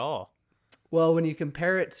low at all. well, when you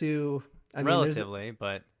compare it to, I mean, Relatively,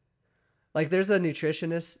 but there's a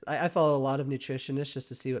nutritionist. I follow a lot of nutritionists just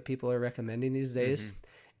to see what people are recommending these mm-hmm. days.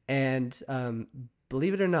 And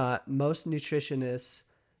believe it or not, most nutritionists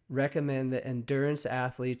recommend that endurance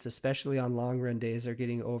athletes, especially on long run days, are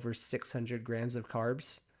getting over 600 grams of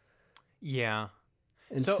carbs. Yeah.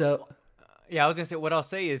 And So, so, yeah, I was gonna say what I'll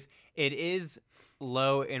say is it is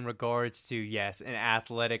low in regards to, yes, an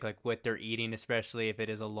athletic, like what they're eating, especially if it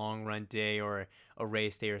is a long run day or a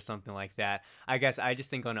race day or something like that. I guess I just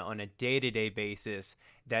think on a day-to-day basis,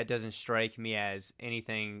 that doesn't strike me as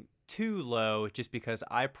anything too low, just because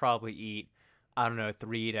I probably eat I don't know,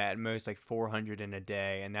 3 to at most like 400 in a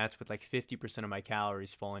day, and that's with like 50% of my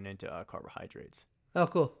calories falling into carbohydrates. Oh,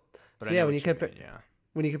 cool. But So I yeah, know what you mean, yeah.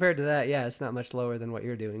 when you compare it to that, yeah, it's not much lower than what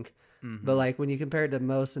you're doing. But Mm-hmm. like when you compare it to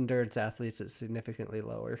most endurance athletes, it's significantly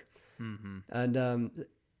lower. Mm-hmm.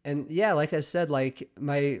 And yeah, like I said, like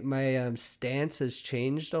my stance has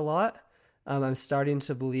changed a lot. I'm starting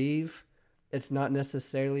to believe it's not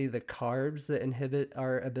necessarily the carbs that inhibit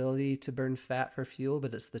our ability to burn fat for fuel,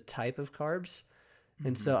 but it's the type of carbs.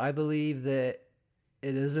 And Mm-hmm. so I believe that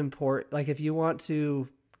it is important. Like if you want to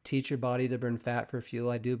teach your body to burn fat for fuel,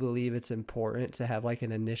 I do believe it's important to have like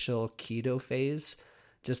an initial keto phase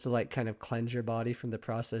just to like kind of cleanse your body from the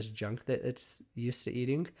processed junk that it's used to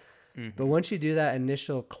eating. But Mm-hmm. once you do that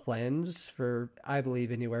initial cleanse for, I believe,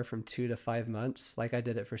 anywhere from 2 to 5 months, like I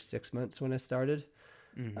did it for 6 months when I started.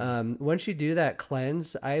 Mm-hmm. Once you do that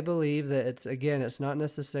cleanse, I believe that it's not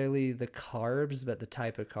necessarily the carbs, but the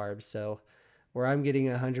type of carbs. So where I'm getting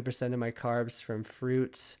 100% of my carbs from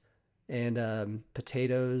fruits and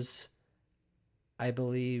potatoes, I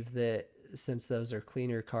believe that since those are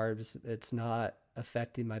cleaner carbs, it's not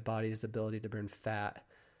affecting my body's ability to burn fat.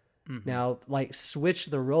 Mm-hmm. Now, like switch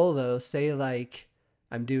the role though, say like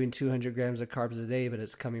I'm doing 200 grams of carbs a day, but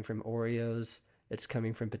it's coming from Oreos, it's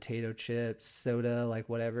coming from potato chips, soda, like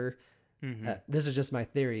whatever. Mm-hmm. This is just my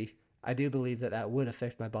theory. I do believe that that would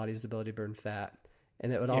affect my body's ability to burn fat.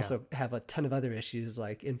 And it would Yeah. also have a ton of other issues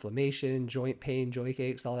like inflammation, joint pain, joint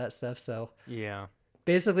aches, all that stuff. So Yeah.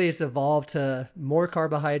 basically, it's evolved to more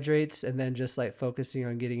carbohydrates and then just like focusing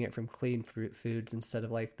on getting it from clean fruit foods instead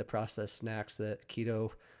of like the processed snacks that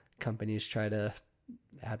keto companies try to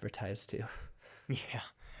advertise to. Yeah.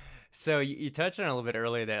 So you touched on it a little bit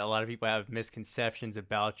earlier that a lot of people have misconceptions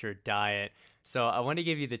about your diet. So I want to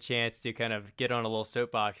give you the chance to kind of get on a little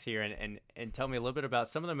soapbox here and tell me a little bit about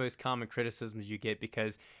some of the most common criticisms you get,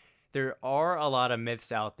 because there are a lot of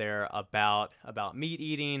myths out there about meat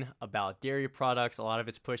eating, about dairy products. A lot of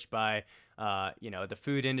it's pushed by the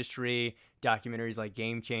food industry, documentaries like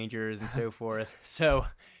Game Changers and so forth. So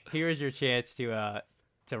here's your chance to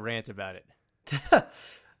rant about it.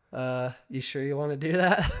 You sure you want to do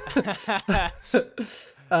that?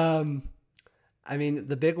 I mean,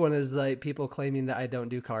 the big one is like people claiming that I don't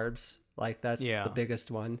do carbs. Like that's the Yeah.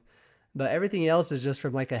 biggest one. But everything else is just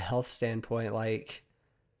from like a health standpoint. Like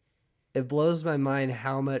it blows my mind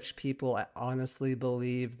how much people honestly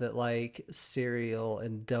believe that like cereal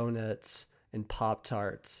and donuts and Pop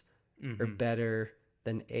Tarts are Mm-hmm. better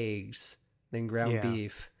than eggs, than ground Yeah.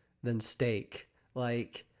 beef, than steak.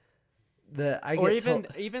 Like the I Or get even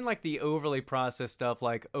told, even like the overly processed stuff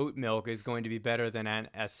like oat milk is going to be better than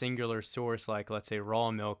a singular source like, let's say, raw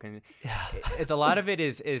milk. And yeah, it's a lot of it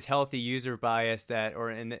is healthy user bias, that, or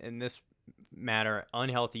in this matter,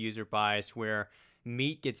 unhealthy user bias, where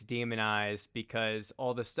meat gets demonized because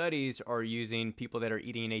all the studies are using people that are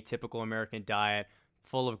eating a typical American diet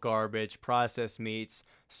full of garbage, processed meats,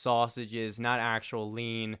 sausages, not actual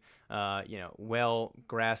lean, well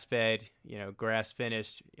grass fed, grass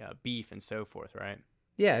finished beef and so forth, right?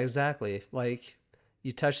 yeah, exactly. Like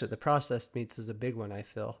you touched it. The processed meats is a big one. I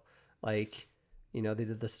feel like they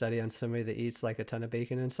did the study on somebody that eats like a ton of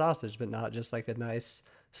bacon and sausage, but not just like a nice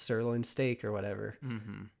sirloin steak or whatever.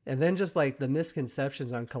 Mm-hmm. And then just like the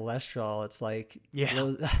misconceptions on cholesterol, it's like, Yeah,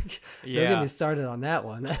 don't get yeah. me started on that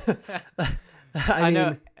one. I I know.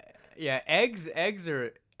 mean, Yeah, eggs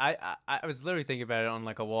are. I was literally thinking about it on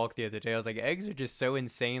like a walk the other day. I was like, eggs are just so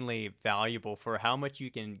insanely valuable for how much you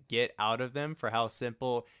can get out of them, for how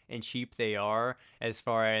simple and cheap they are, as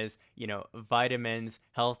far as vitamins,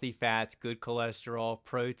 healthy fats, good cholesterol,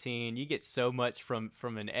 protein. You get so much from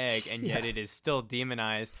an egg, and yeah, yet it is still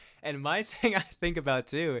demonized. And my thing I think about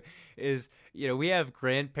too is, we have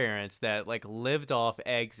grandparents that like lived off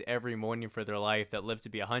eggs every morning for their life, that lived to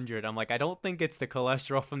be 100. I'm like, I don't think it's the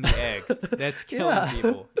cholesterol from the eggs that's killing yeah.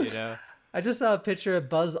 people. I just saw a picture of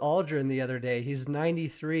Buzz Aldrin the other day. He's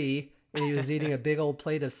 93 and he was eating a big old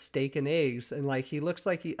plate of steak and eggs. And like, he looks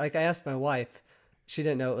like like I asked my wife, she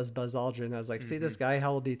didn't know it was Buzz Aldrin. I was like, see Mm-hmm. this guy,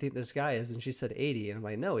 how old do you think this guy is? And she said 80. And I'm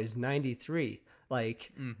like, no, he's 93.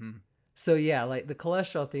 Like, Mm-hmm. so yeah, like the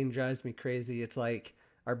cholesterol thing drives me crazy. It's like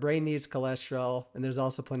our brain needs cholesterol. And there's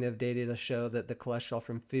also plenty of data to show that the cholesterol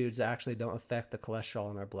from foods actually don't affect the cholesterol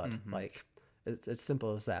in our blood. Mm-hmm. Like it's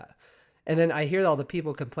simple as that. And then I hear all the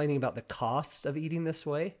people complaining about the cost of eating this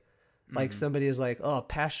way. Like Mm-hmm. somebody is like, oh,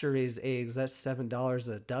 pasture raised eggs, that's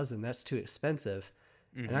 $7 a dozen. That's too expensive.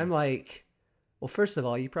 And Mm-hmm. I'm like, well, first of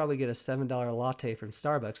all, you probably get a $7 latte from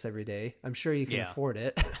Starbucks every day. I'm sure you can Yeah. afford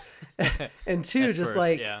it. And two, That's just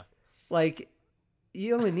first. Yeah. like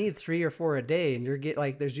you only need 3 or 4 a day, and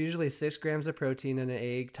there's usually 6 grams of protein in an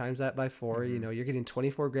egg. Times that by 4, Mm-hmm. you're getting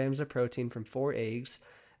 24 grams of protein from 4 eggs.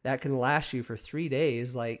 That can last you for 3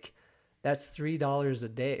 days. Like, that's $3 a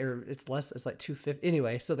day, or it's less. It's like 250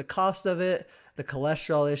 anyway. So the cost of it, the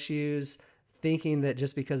cholesterol issues, thinking that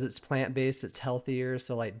just because it's plant based, it's healthier.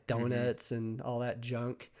 So like Mm-hmm. donuts and all that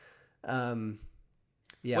junk. Um,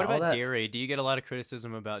 yeah, What all about that. dairy? Do you get a lot of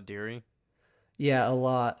criticism about dairy? Yeah, a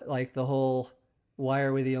lot. Like the whole "why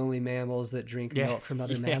are we the only mammals that drink Yeah, milk from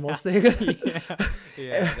other yeah, mammals" thing. yeah,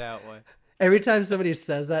 yeah. That one. Every time somebody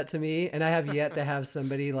says that to me, and I have yet to have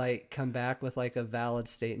somebody like come back with like a valid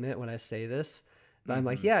statement when I say this, but I'm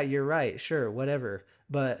like, Mm-hmm. yeah, you're right, sure, whatever.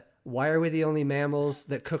 But why are we the only mammals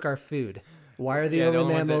that cook our food? Why are the Yeah, the only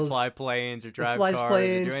only ones that fly mammals planes or that drive flies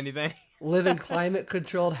cars or do planes, anything. live in climate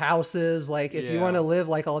controlled houses? Like, if you want Yeah. to live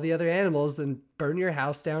like all the other animals, then burn your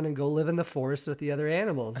house down and go live in the forest with the other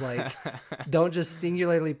animals. Like, don't just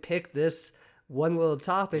singularly pick this one little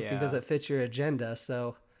topic because Yeah. it fits your agenda.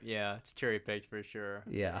 So, Yeah, it's cherry picked for sure.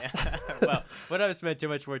 yeah. Yeah. Well, we don't spend too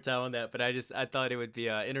much more time on that, but I thought it would be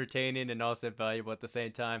entertaining and also valuable at the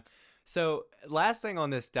same time. So, last thing on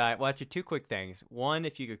this diet, well, actually, two quick things. One,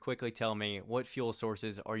 if you could quickly tell me what fuel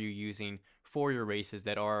sources are you using for your races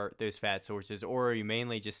that are those fat sources, or are you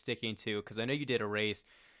mainly just sticking to? Because I know you did a race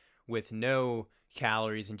with no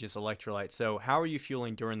calories and just electrolytes. So, how are you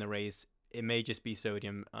fueling during the race? It may just be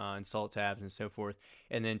sodium and salt tabs and so forth.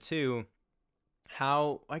 And then two,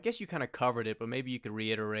 how I guess you kind of covered it, but maybe you could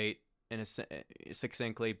reiterate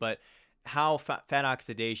succinctly. But how fat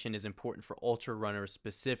oxidation is important for ultra runners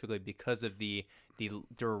specifically because of the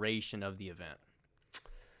duration of the event.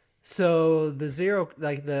 So the zero,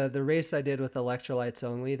 like the race I did with electrolytes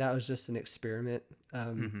only, that was just an experiment.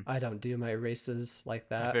 Mm-hmm. I don't do my races like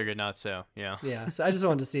I that. figured not so. Yeah. Yeah, so I just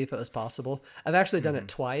wanted to see if it was possible. I've actually done Mm-hmm. it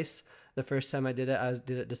twice. The first time I did it, I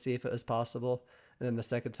did it to see if it was possible, and then the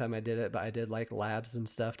second time I did it, but I did like labs and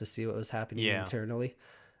stuff to see what was happening Yeah. internally.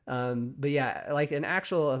 But yeah, like an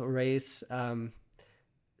actual race,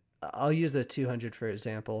 I'll use a 200 for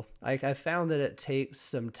example. Like, I found that it takes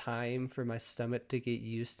some time for my stomach to get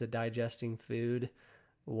used to digesting food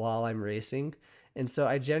while I'm racing. And so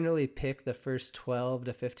I generally pick the first 12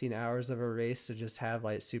 to 15 hours of a race to just have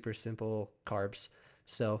like super simple carbs.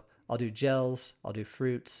 So I'll do gels, I'll do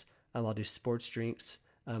fruits, I'll do sports drinks.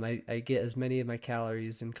 I get as many of my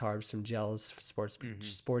calories and carbs from gels, Mm-hmm.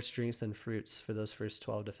 sports drinks, and fruits for those first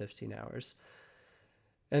 12 to 15 hours.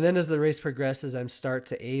 And then as the race progresses, I'm start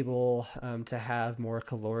to able to have more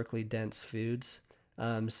calorically dense foods.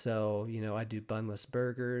 So, I do bunless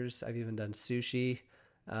burgers. I've even done sushi.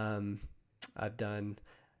 Um, I've done,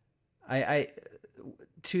 I,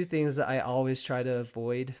 two things that I always try to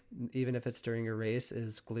avoid, even if it's during a race,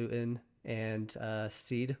 is gluten and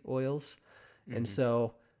seed oils. And Mm-hmm.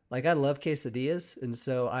 so, like, I love quesadillas, and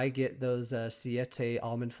so I get those siete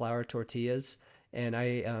almond flour tortillas, and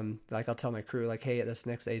I'll tell my crew like, hey, at this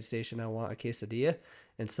next aid station, I want a quesadilla,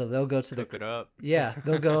 and so they'll go to the, Cook it up. yeah,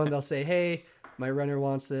 they'll go and they'll say, hey, my runner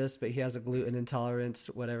wants this, but he has a gluten intolerance,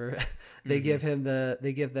 whatever. Mm-hmm.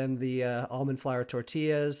 They give them the almond flour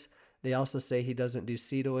tortillas. They also say he doesn't do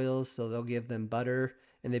seed oils, so they'll give them butter,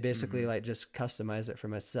 and they basically Mm-hmm. like just customize it for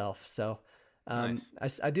myself. So Nice.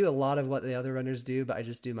 I do a lot of what the other runners do, but I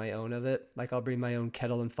just do my own of it. Like, I'll bring my own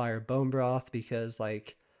kettle and fire bone broth because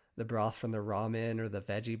like the broth from the ramen or the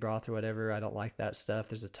veggie broth or whatever, I don't like that stuff.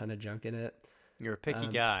 There's a ton of junk in it. You're a picky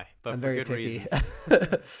Um, guy, but I'm for very good picky. reasons.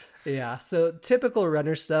 Yeah, so typical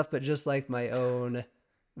runner stuff, but just like my own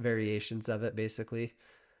variations of it, basically.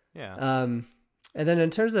 Yeah. Um, and then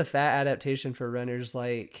in terms of fat adaptation for runners,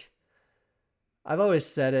 like, I've always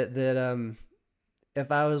said it that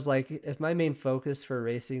if my main focus for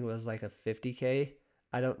racing was like a 50K,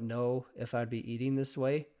 I don't know if I'd be eating this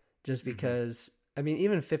way, just Mm-hmm. because I mean,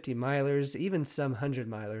 even 50 milers, even some 100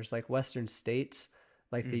 milers, like Western States,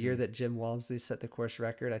 like the year Mm-hmm. that Jim Walmsley set the course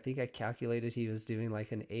record, I think I calculated he was doing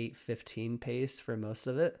like an 8:15 pace for most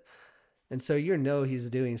of it. And so he's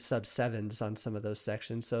doing sub sevens on some of those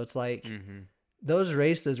sections. So it's like Mm-hmm. those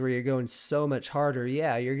races where you're going so much harder,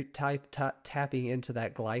 yeah, you're tapping into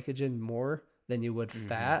that glycogen more than you would Mm-hmm.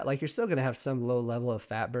 fat. Like, you're still going to have some low level of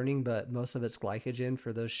fat burning, but most of it's glycogen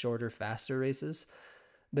for those shorter, faster races.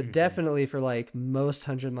 But Mm-hmm. definitely for like most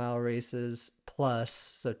 100-mile races plus,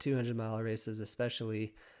 so 200-mile races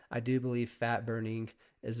especially, I do believe fat burning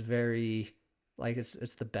is very, like,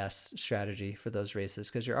 it's the best strategy for those races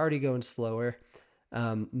because you're already going slower.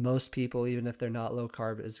 Most people, even if they're not low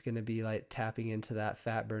carb, is going to be like tapping into that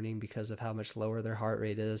fat burning because of how much lower their heart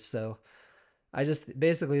rate is. So I just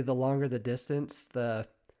basically, the longer the distance, the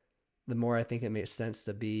more I think it makes sense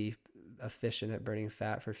to be efficient at burning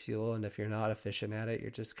fat for fuel. And if you're not efficient at it,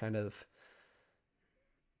 you're just kind of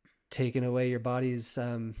taking away your body's,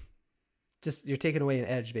 you're taking away an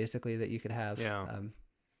edge basically that you could have. Yeah.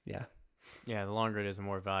 Yeah. Yeah. The longer it is, the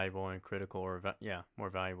more valuable and critical, or more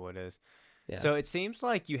valuable it is. Yeah. So it seems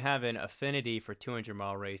like you have an affinity for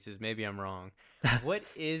 200-mile races. Maybe I'm wrong. What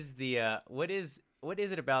is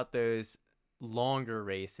it about those longer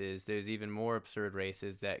races, those even more absurd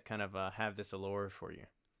races, that kind of have this allure for you?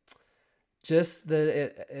 Just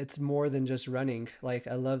that it's more than just running. Like,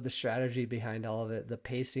 I love the strategy behind all of it, the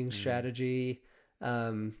pacing strategy,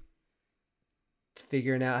 figuring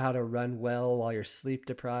out how to run well while you're sleep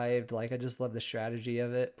deprived. Like, I just love the strategy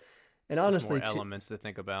of it. And Just honestly, more elements to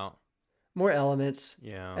think about. More elements.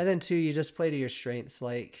 Yeah. And then too, you just play to your strengths.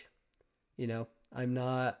 Like, I'm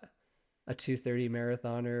not a 2:30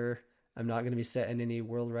 marathoner. I'm not going to be setting any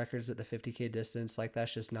world records at the 50K distance. Like,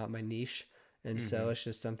 that's just not my niche. And so it's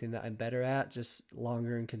just something that I'm better at, just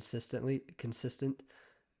longer and consistent.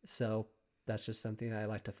 So that's just something I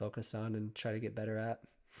like to focus on and try to get better at.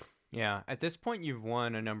 Yeah. At this point, you've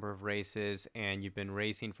won a number of races, and you've been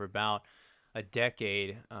racing for about a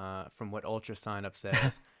decade, from what Ultra Sign Up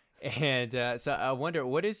says. And so I wonder,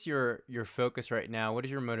 what is your focus right now? What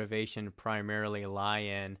does your motivation primarily lie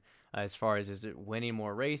in, as far as, is it winning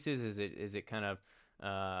more races? Is it kind of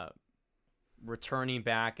returning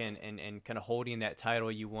back and kind of holding that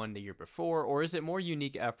title you won the year before? Or is it more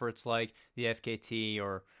unique efforts like the FKT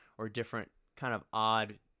or different kind of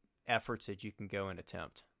odd efforts that you can go and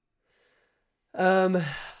attempt? I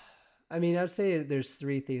mean, I'd say there's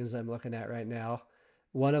three things I'm looking at right now.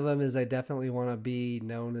 One of them is I definitely want to be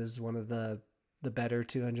known as one of the better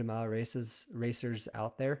 200-mile racers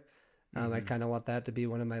out there. I kind of want that to be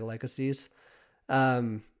one of my legacies.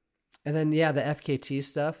 And then, yeah, the FKT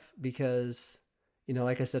stuff, because,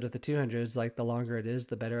 like I said, with the 200s, like, the longer it is,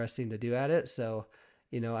 the better I seem to do at it. So,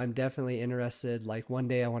 I'm definitely interested. Like, one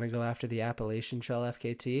day I want to go after the Appalachian Trail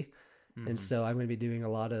FKT. And so I'm going to be doing a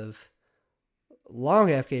lot of long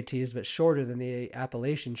FKTs, but shorter than the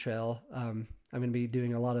Appalachian Trail. I'm going to be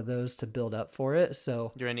doing a lot of those to build up for it.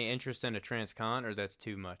 So, is there any interest in a transcon, or that's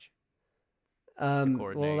too much?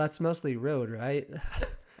 Well, that's mostly road, right?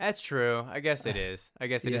 That's true. I guess it is.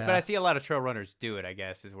 But I see a lot of trail runners do it, I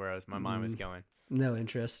guess, is where my mind was going. No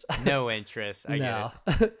interest. No interest. I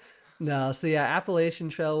get it. No. So yeah, Appalachian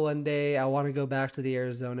Trail one day. I want to go back to the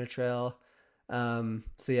Arizona Trail. So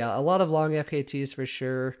yeah, a lot of long FKTs for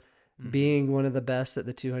sure. Being one of the best at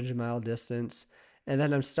the 200-mile distance. And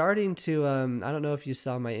then I'm starting to, I don't know if you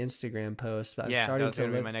saw my Instagram post, but I'm starting that was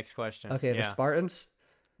going to be my next question. Okay, the Spartans.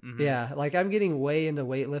 Yeah, like, I'm getting way into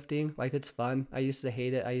weightlifting. Like, it's fun. I used to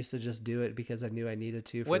hate it. I used to just do it because I knew I needed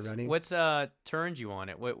to for running. What's turned you on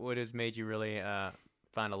it? What has made you really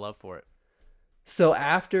find a love for it? So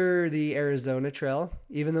after the Arizona Trail,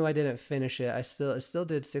 even though I didn't finish it, I still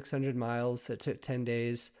did 600 miles. It took 10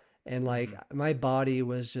 days. And like, my body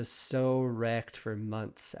was just so wrecked for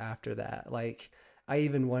months after that. Like, I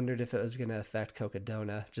even wondered if it was going to affect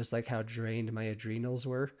Cocodona, just like how drained my adrenals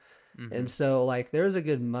were. And so, like, there was a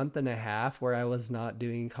good month and a half where I was not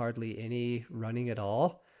doing hardly any running at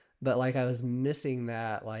all, but like, I was missing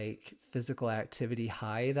that like physical activity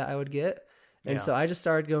high that I would get. And so I just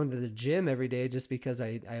started going to the gym every day just because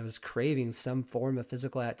I was craving some form of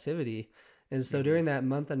physical activity. And so during that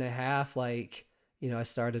month and a half, like, I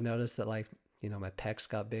started to notice that, like, my pecs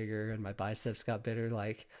got bigger and my biceps got bigger,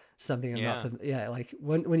 like something I'm not, like,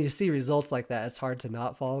 when you see results like that, it's hard to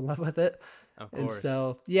not fall in love with it. Of course. And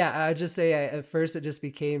so, yeah, I'd just say at first it just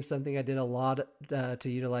became something I did a lot to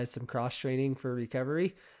utilize some cross training for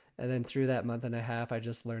recovery. And then through that month and a half, I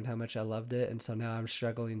just learned how much I loved it. And so now I'm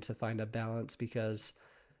struggling to find a balance, because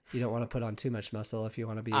you don't want to put on too much muscle if you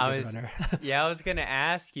want to be a good runner. I was going to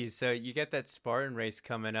ask you. So you get that Spartan race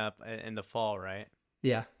coming up in the fall, right?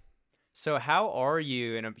 Yeah. So how are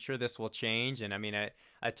you? And I'm sure this will change. And I mean,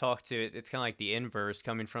 I talked to it. It's kind of like the inverse,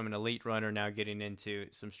 coming from an elite runner, now getting into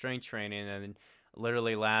some strength training. And then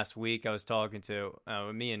literally last week I was talking to,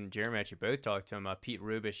 me and Jeremy actually both talked to him, Pete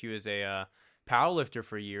Rubish. He was a powerlifter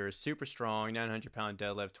for years, super strong, 900-pound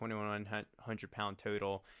deadlift, 2,100-pound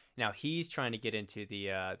total. Now he's trying to get into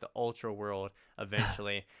the ultra world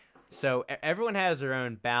eventually. So everyone has their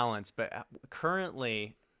own balance, but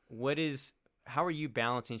currently, how are you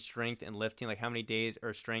balancing strength and lifting? Like, how many days,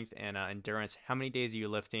 or strength and endurance, how many days are you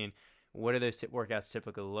lifting? What do those workouts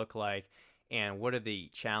typically look like? And what are the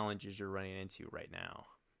challenges you're running into right now?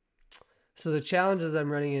 So the challenges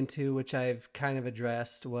I'm running into, which I've kind of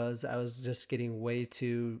addressed, was I was just getting way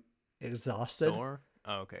too exhausted. Sore?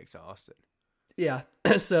 Oh, okay, exhausted. Yeah.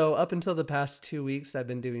 So up until the past 2 weeks, I've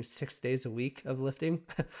been doing 6 days a week of lifting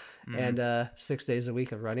Mm-hmm. and 6 days a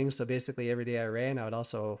week of running. So basically every day I ran, I would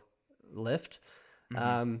also lift.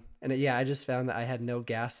 Mm-hmm. Yeah, I just found that I had no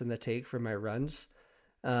gas in the tank for my runs.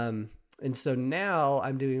 Um, and so now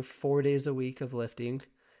I'm doing 4 days a week of lifting,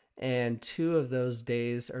 and two of those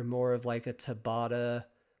days are more of like a Tabata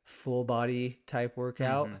full body type Mm-hmm.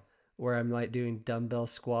 workout where I'm like doing dumbbell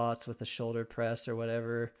squats with a shoulder press or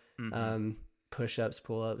whatever, Mm-hmm. um, push ups,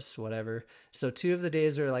 pull ups, whatever. So two of the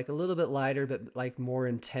days are like a little bit lighter, but like more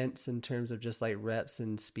intense in terms of just like reps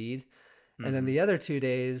and speed. And then Mm-hmm. the other 2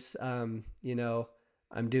 days, I'm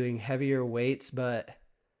doing heavier weights, but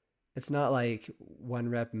it's not like 1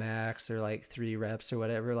 rep max or like 3 reps or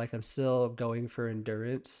whatever. Like I'm still going for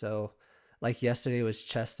endurance. So like yesterday was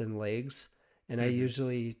chest and legs. And I Mm-hmm.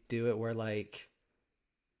 usually do it where like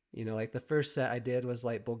the first set I did was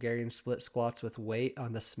like Bulgarian split squats with weight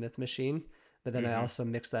on the Smith machine. But then I Mm-hmm. also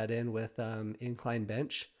mix that in with incline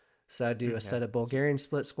bench. So I do a Okay. set of Bulgarian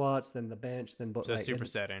split squats, then the bench, then So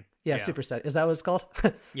supersetting. yeah, Yeah. superset. Is that what it's called?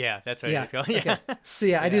 Yeah, that's what it Yeah. is called. Okay. Yeah. So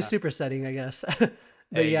yeah, I do Yeah. supersetting, I guess. There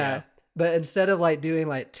But you yeah, go. but instead of like doing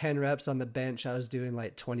like 10 reps on the bench, I was doing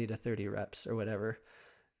like 20 to 30 reps or whatever.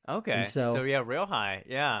 And Okay. So so, yeah, real high.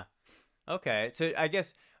 Yeah. Okay. So I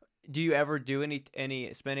guess do you ever do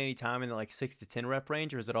any spend any time in the like 6 to 10 rep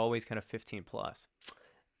range, or is it always kind of 15 plus?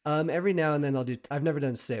 every now and then I've never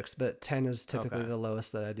done 6, but 10 is typically Okay. the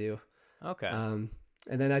lowest that I do. Okay. Um,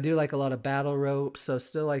 and then I do like a lot of battle ropes. So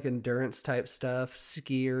still like endurance type stuff,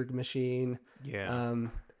 ski erg machine. Yeah.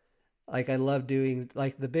 Um, like I love doing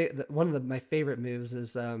like one of my favorite moves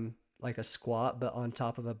is, like a squat, but on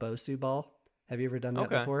top of a Bosu ball. Have you ever done that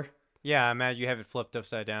Okay. before? Yeah, I imagine you have it flipped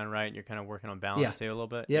upside down, right? And you're kind of working on Yeah. balance too a little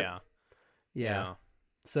bit. Yep. Yeah. Yeah. Yeah.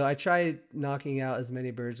 So I try knocking out as many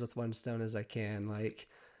birds with one stone as I can. Like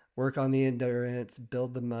work on the endurance,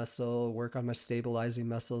 build the muscle, work on my stabilizing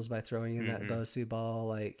muscles by throwing in that Mm-hmm. Bosu ball.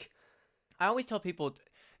 Like, I always tell people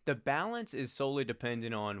the balance is solely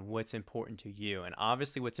dependent on what's important to you. And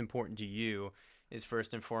obviously, what's important to you is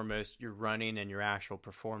first and foremost your running and your actual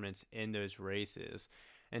performance in those races.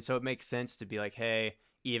 And so it makes sense to be like, hey,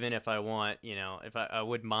 even if I want, if I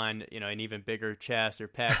wouldn't mind, an even bigger chest or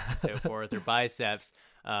pecs and so forth or biceps,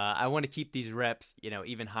 I want to keep these reps,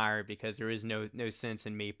 even higher because there is no sense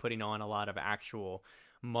in me putting on a lot of actual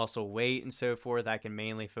muscle weight and so forth. I can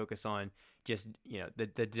mainly focus on just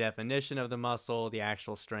the definition of the muscle, the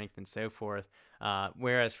actual strength, and so forth.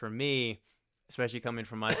 Whereas for me, especially coming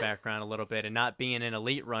from my background a little bit and not being an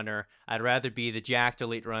elite runner, I'd rather be the jacked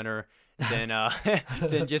elite runner than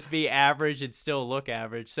than just be average and still look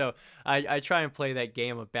average. So I try and play that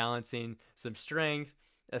game of balancing some strength,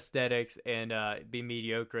 aesthetics, and be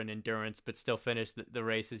mediocre in endurance, but still finish the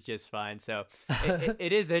races just fine. So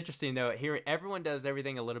it is interesting though. Here, everyone does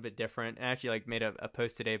everything a little bit different. I actually made a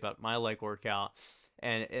post today about my leg workout,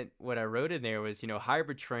 and what I wrote in there was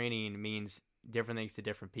hybrid training means different things to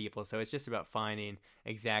different people. So it's just about finding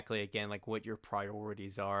exactly again like what your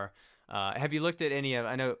priorities are. Have you looked at any of?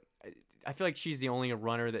 I feel like she's the only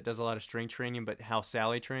runner that does a lot of strength training, but how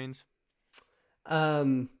Sally trains?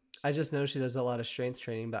 um, I just know she does a lot of strength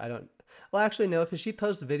training, but I don't. Well, actually, no, because she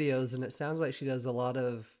posts videos and it sounds like she does a lot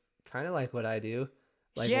of kind of like what I do,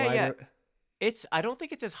 like Yeah, yeah. lighter. I don't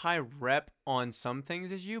think it's as high rep on some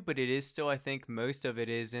things as you, but it is still, I think most of it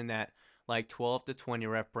is in that like 12 to 20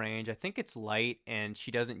 rep range. I think it's light and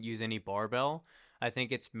she doesn't use any barbell. I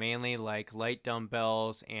think it's mainly like light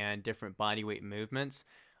dumbbells and different body weight movements.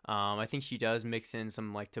 I think she does mix in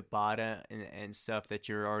some like Tabata and stuff that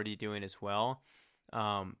you're already doing as well.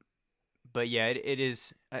 Um, but yeah, it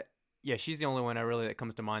is. Yeah, she's the only one I really that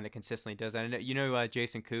comes to mind that consistently does that. I know,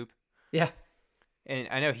 Jason Coop. Yeah. And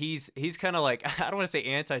I know he's kind of like I don't want to say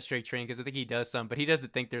anti-strength training because I think he does some, but he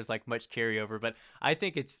doesn't think there's like much carryover. But I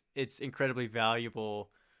think it's incredibly valuable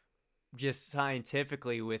just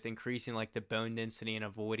scientifically with increasing like the bone density and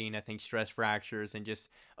avoiding I think stress fractures and just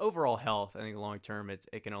overall health. I think long term it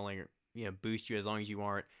can only boost you as long as you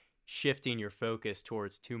aren't shifting your focus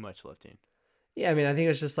towards too much lifting. Yeah, I mean, I think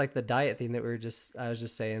it's just like the diet thing that I was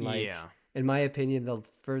just saying, like, Yeah. in my opinion, the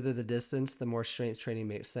further the distance, the more strength training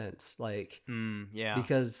makes sense. Like, Yeah.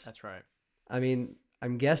 because, That's right. I mean,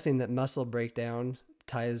 I'm guessing that muscle breakdown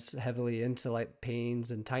ties heavily into like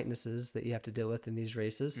pains and tightnesses that you have to deal with in these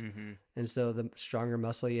races. Mm-hmm. And so the stronger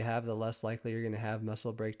muscle you have, the less likely you're going to have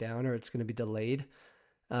muscle breakdown or it's going to be delayed.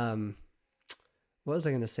 Um, what was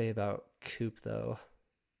I going to say about Coop though?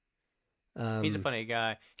 He's a funny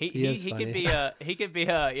guy. He He he is he could funny. be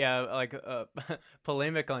like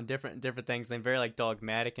polemic on different things and very like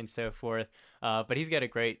dogmatic and so forth. But he's got a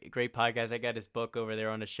great podcast. I got his book over there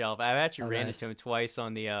on the shelf. I've actually Oh, ran into nice. him twice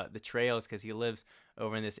on the trails because he lives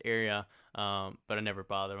over in this area. But I never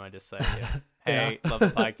bother him. I just say, Yeah. hey, love the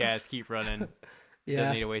podcast. Keep running. Doesn't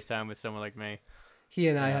Yeah. need to waste time with someone like me. He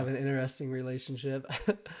and I Yeah. have an interesting relationship.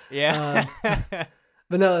 Yeah. um,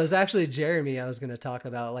 but no, it was actually Jeremy I was going to talk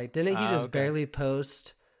about. Like, didn't he just Okay. barely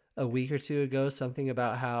post a week or two ago something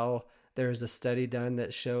about how there was a study done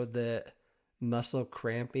that showed that muscle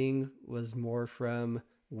cramping was more from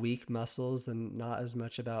weak muscles and not as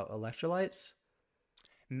much about electrolytes?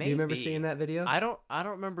 Do you remember seeing Maybe. that video? I don't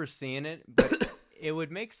remember seeing it, but it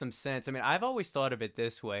would make some sense. I mean, I've always thought of it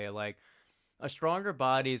this way, like a stronger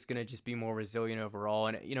body is going to just be more resilient overall.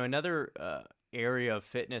 And another area of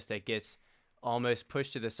fitness that gets almost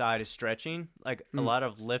pushed to the side is stretching. Like a Mm, lot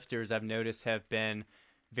of lifters I've noticed have been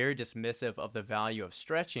very dismissive of the value of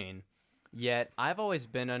stretching. Yet I've always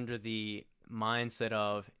been under the mindset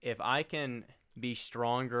of if I can be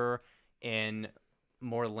stronger in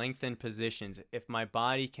more lengthened positions, if my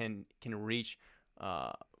body can reach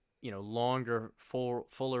uh, longer,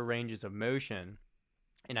 fuller ranges of motion,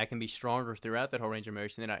 and I can be stronger throughout that whole range of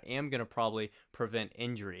motion, then I am going to probably prevent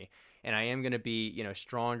injury. And I am going to be,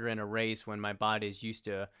 stronger in a race when my body is used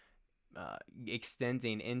to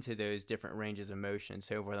extending into those different ranges of motion.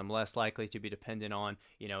 So where I'm less likely to be dependent on,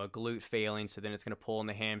 a glute failing. So then it's going to pull in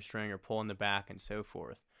the hamstring or pull in the back and so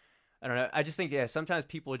forth. I don't know. I just think, yeah, sometimes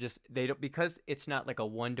people they don't, because it's not like a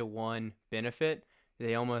one-to-one benefit,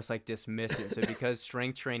 they almost like dismiss it. So because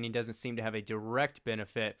strength training doesn't seem to have a direct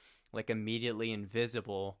benefit, like immediately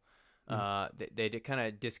invisible, mm. they kind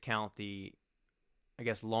of discount the, I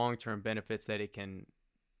guess, long-term benefits that it can,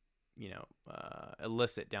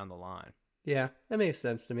 elicit down the line. Yeah, that makes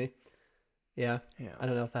sense to me. Yeah. Yeah. I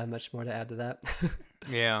don't know if I have much more to add to that.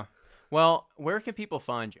 Yeah. Well, where can people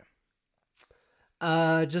find you?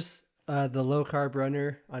 Just the low carb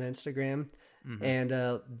runner on Instagram Mm-hmm. and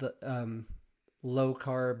the low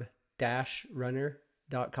carb dash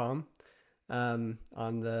runner.com on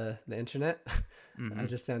the internet. I Mm-hmm.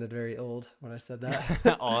 just sounded very old when I said that.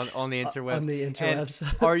 on the On interwebs. the And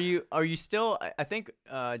interwebs. are you still? I think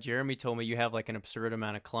Jeremy told me you have like an absurd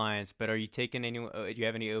amount of clients, but are you taking any? Do you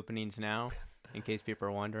have any openings now? In case people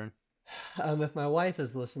are wondering. If my wife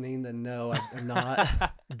is listening, then no, I'm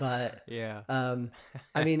not. But Yeah.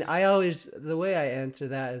 I mean, the way I answer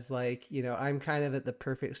that is like, I'm kind of at the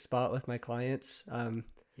perfect spot with my clients.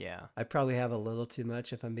 Yeah. I probably have a little too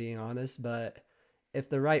much if I'm being honest, but if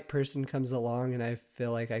the right person comes along and I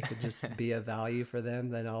feel like I could just be a value for them,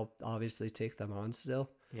 then I'll obviously take them on still.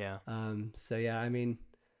 Yeah. So yeah, I mean,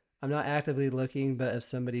 I'm not actively looking, but if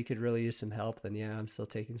somebody could really use some help, then yeah, I'm still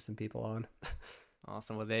taking some people on.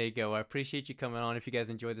 Awesome. Well, there you go. I appreciate you coming on. If you guys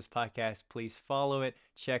enjoyed this podcast, please follow it.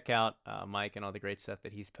 Check out Mike and all the great stuff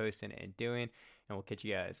that he's posting and doing. And we'll catch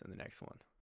you guys in the next one.